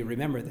that's how you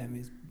remember them.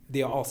 Is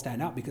they all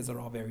stand out because they're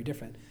all very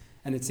different.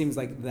 And it seems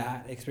like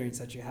that experience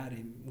that you had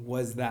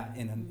was that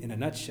in a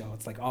nutshell.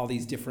 It's like all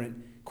these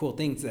different cool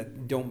things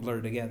that don't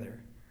blur together.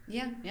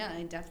 Yeah,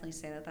 I definitely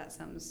say that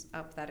sums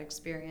up that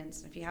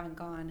experience. If you haven't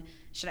gone, you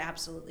should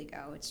absolutely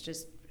go. It's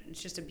just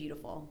a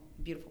beautiful,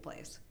 beautiful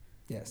place.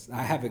 Yes,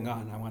 I haven't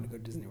gone. I want to go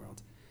to Disney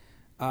World.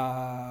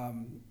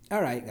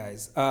 All right,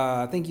 guys.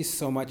 Thank you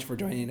so much for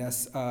joining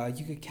us.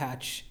 You could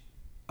catch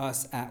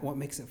us at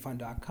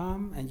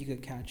whatmakesitfun.com, and you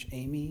could catch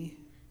Amy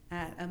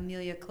at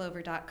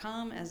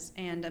ameliaclover.com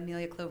and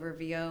Amelia Clover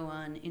VO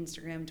on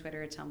Instagram,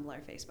 Twitter,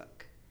 Tumblr,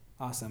 Facebook.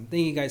 Awesome.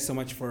 Thank you guys so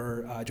much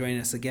for joining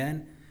us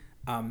again.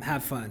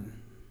 Have fun.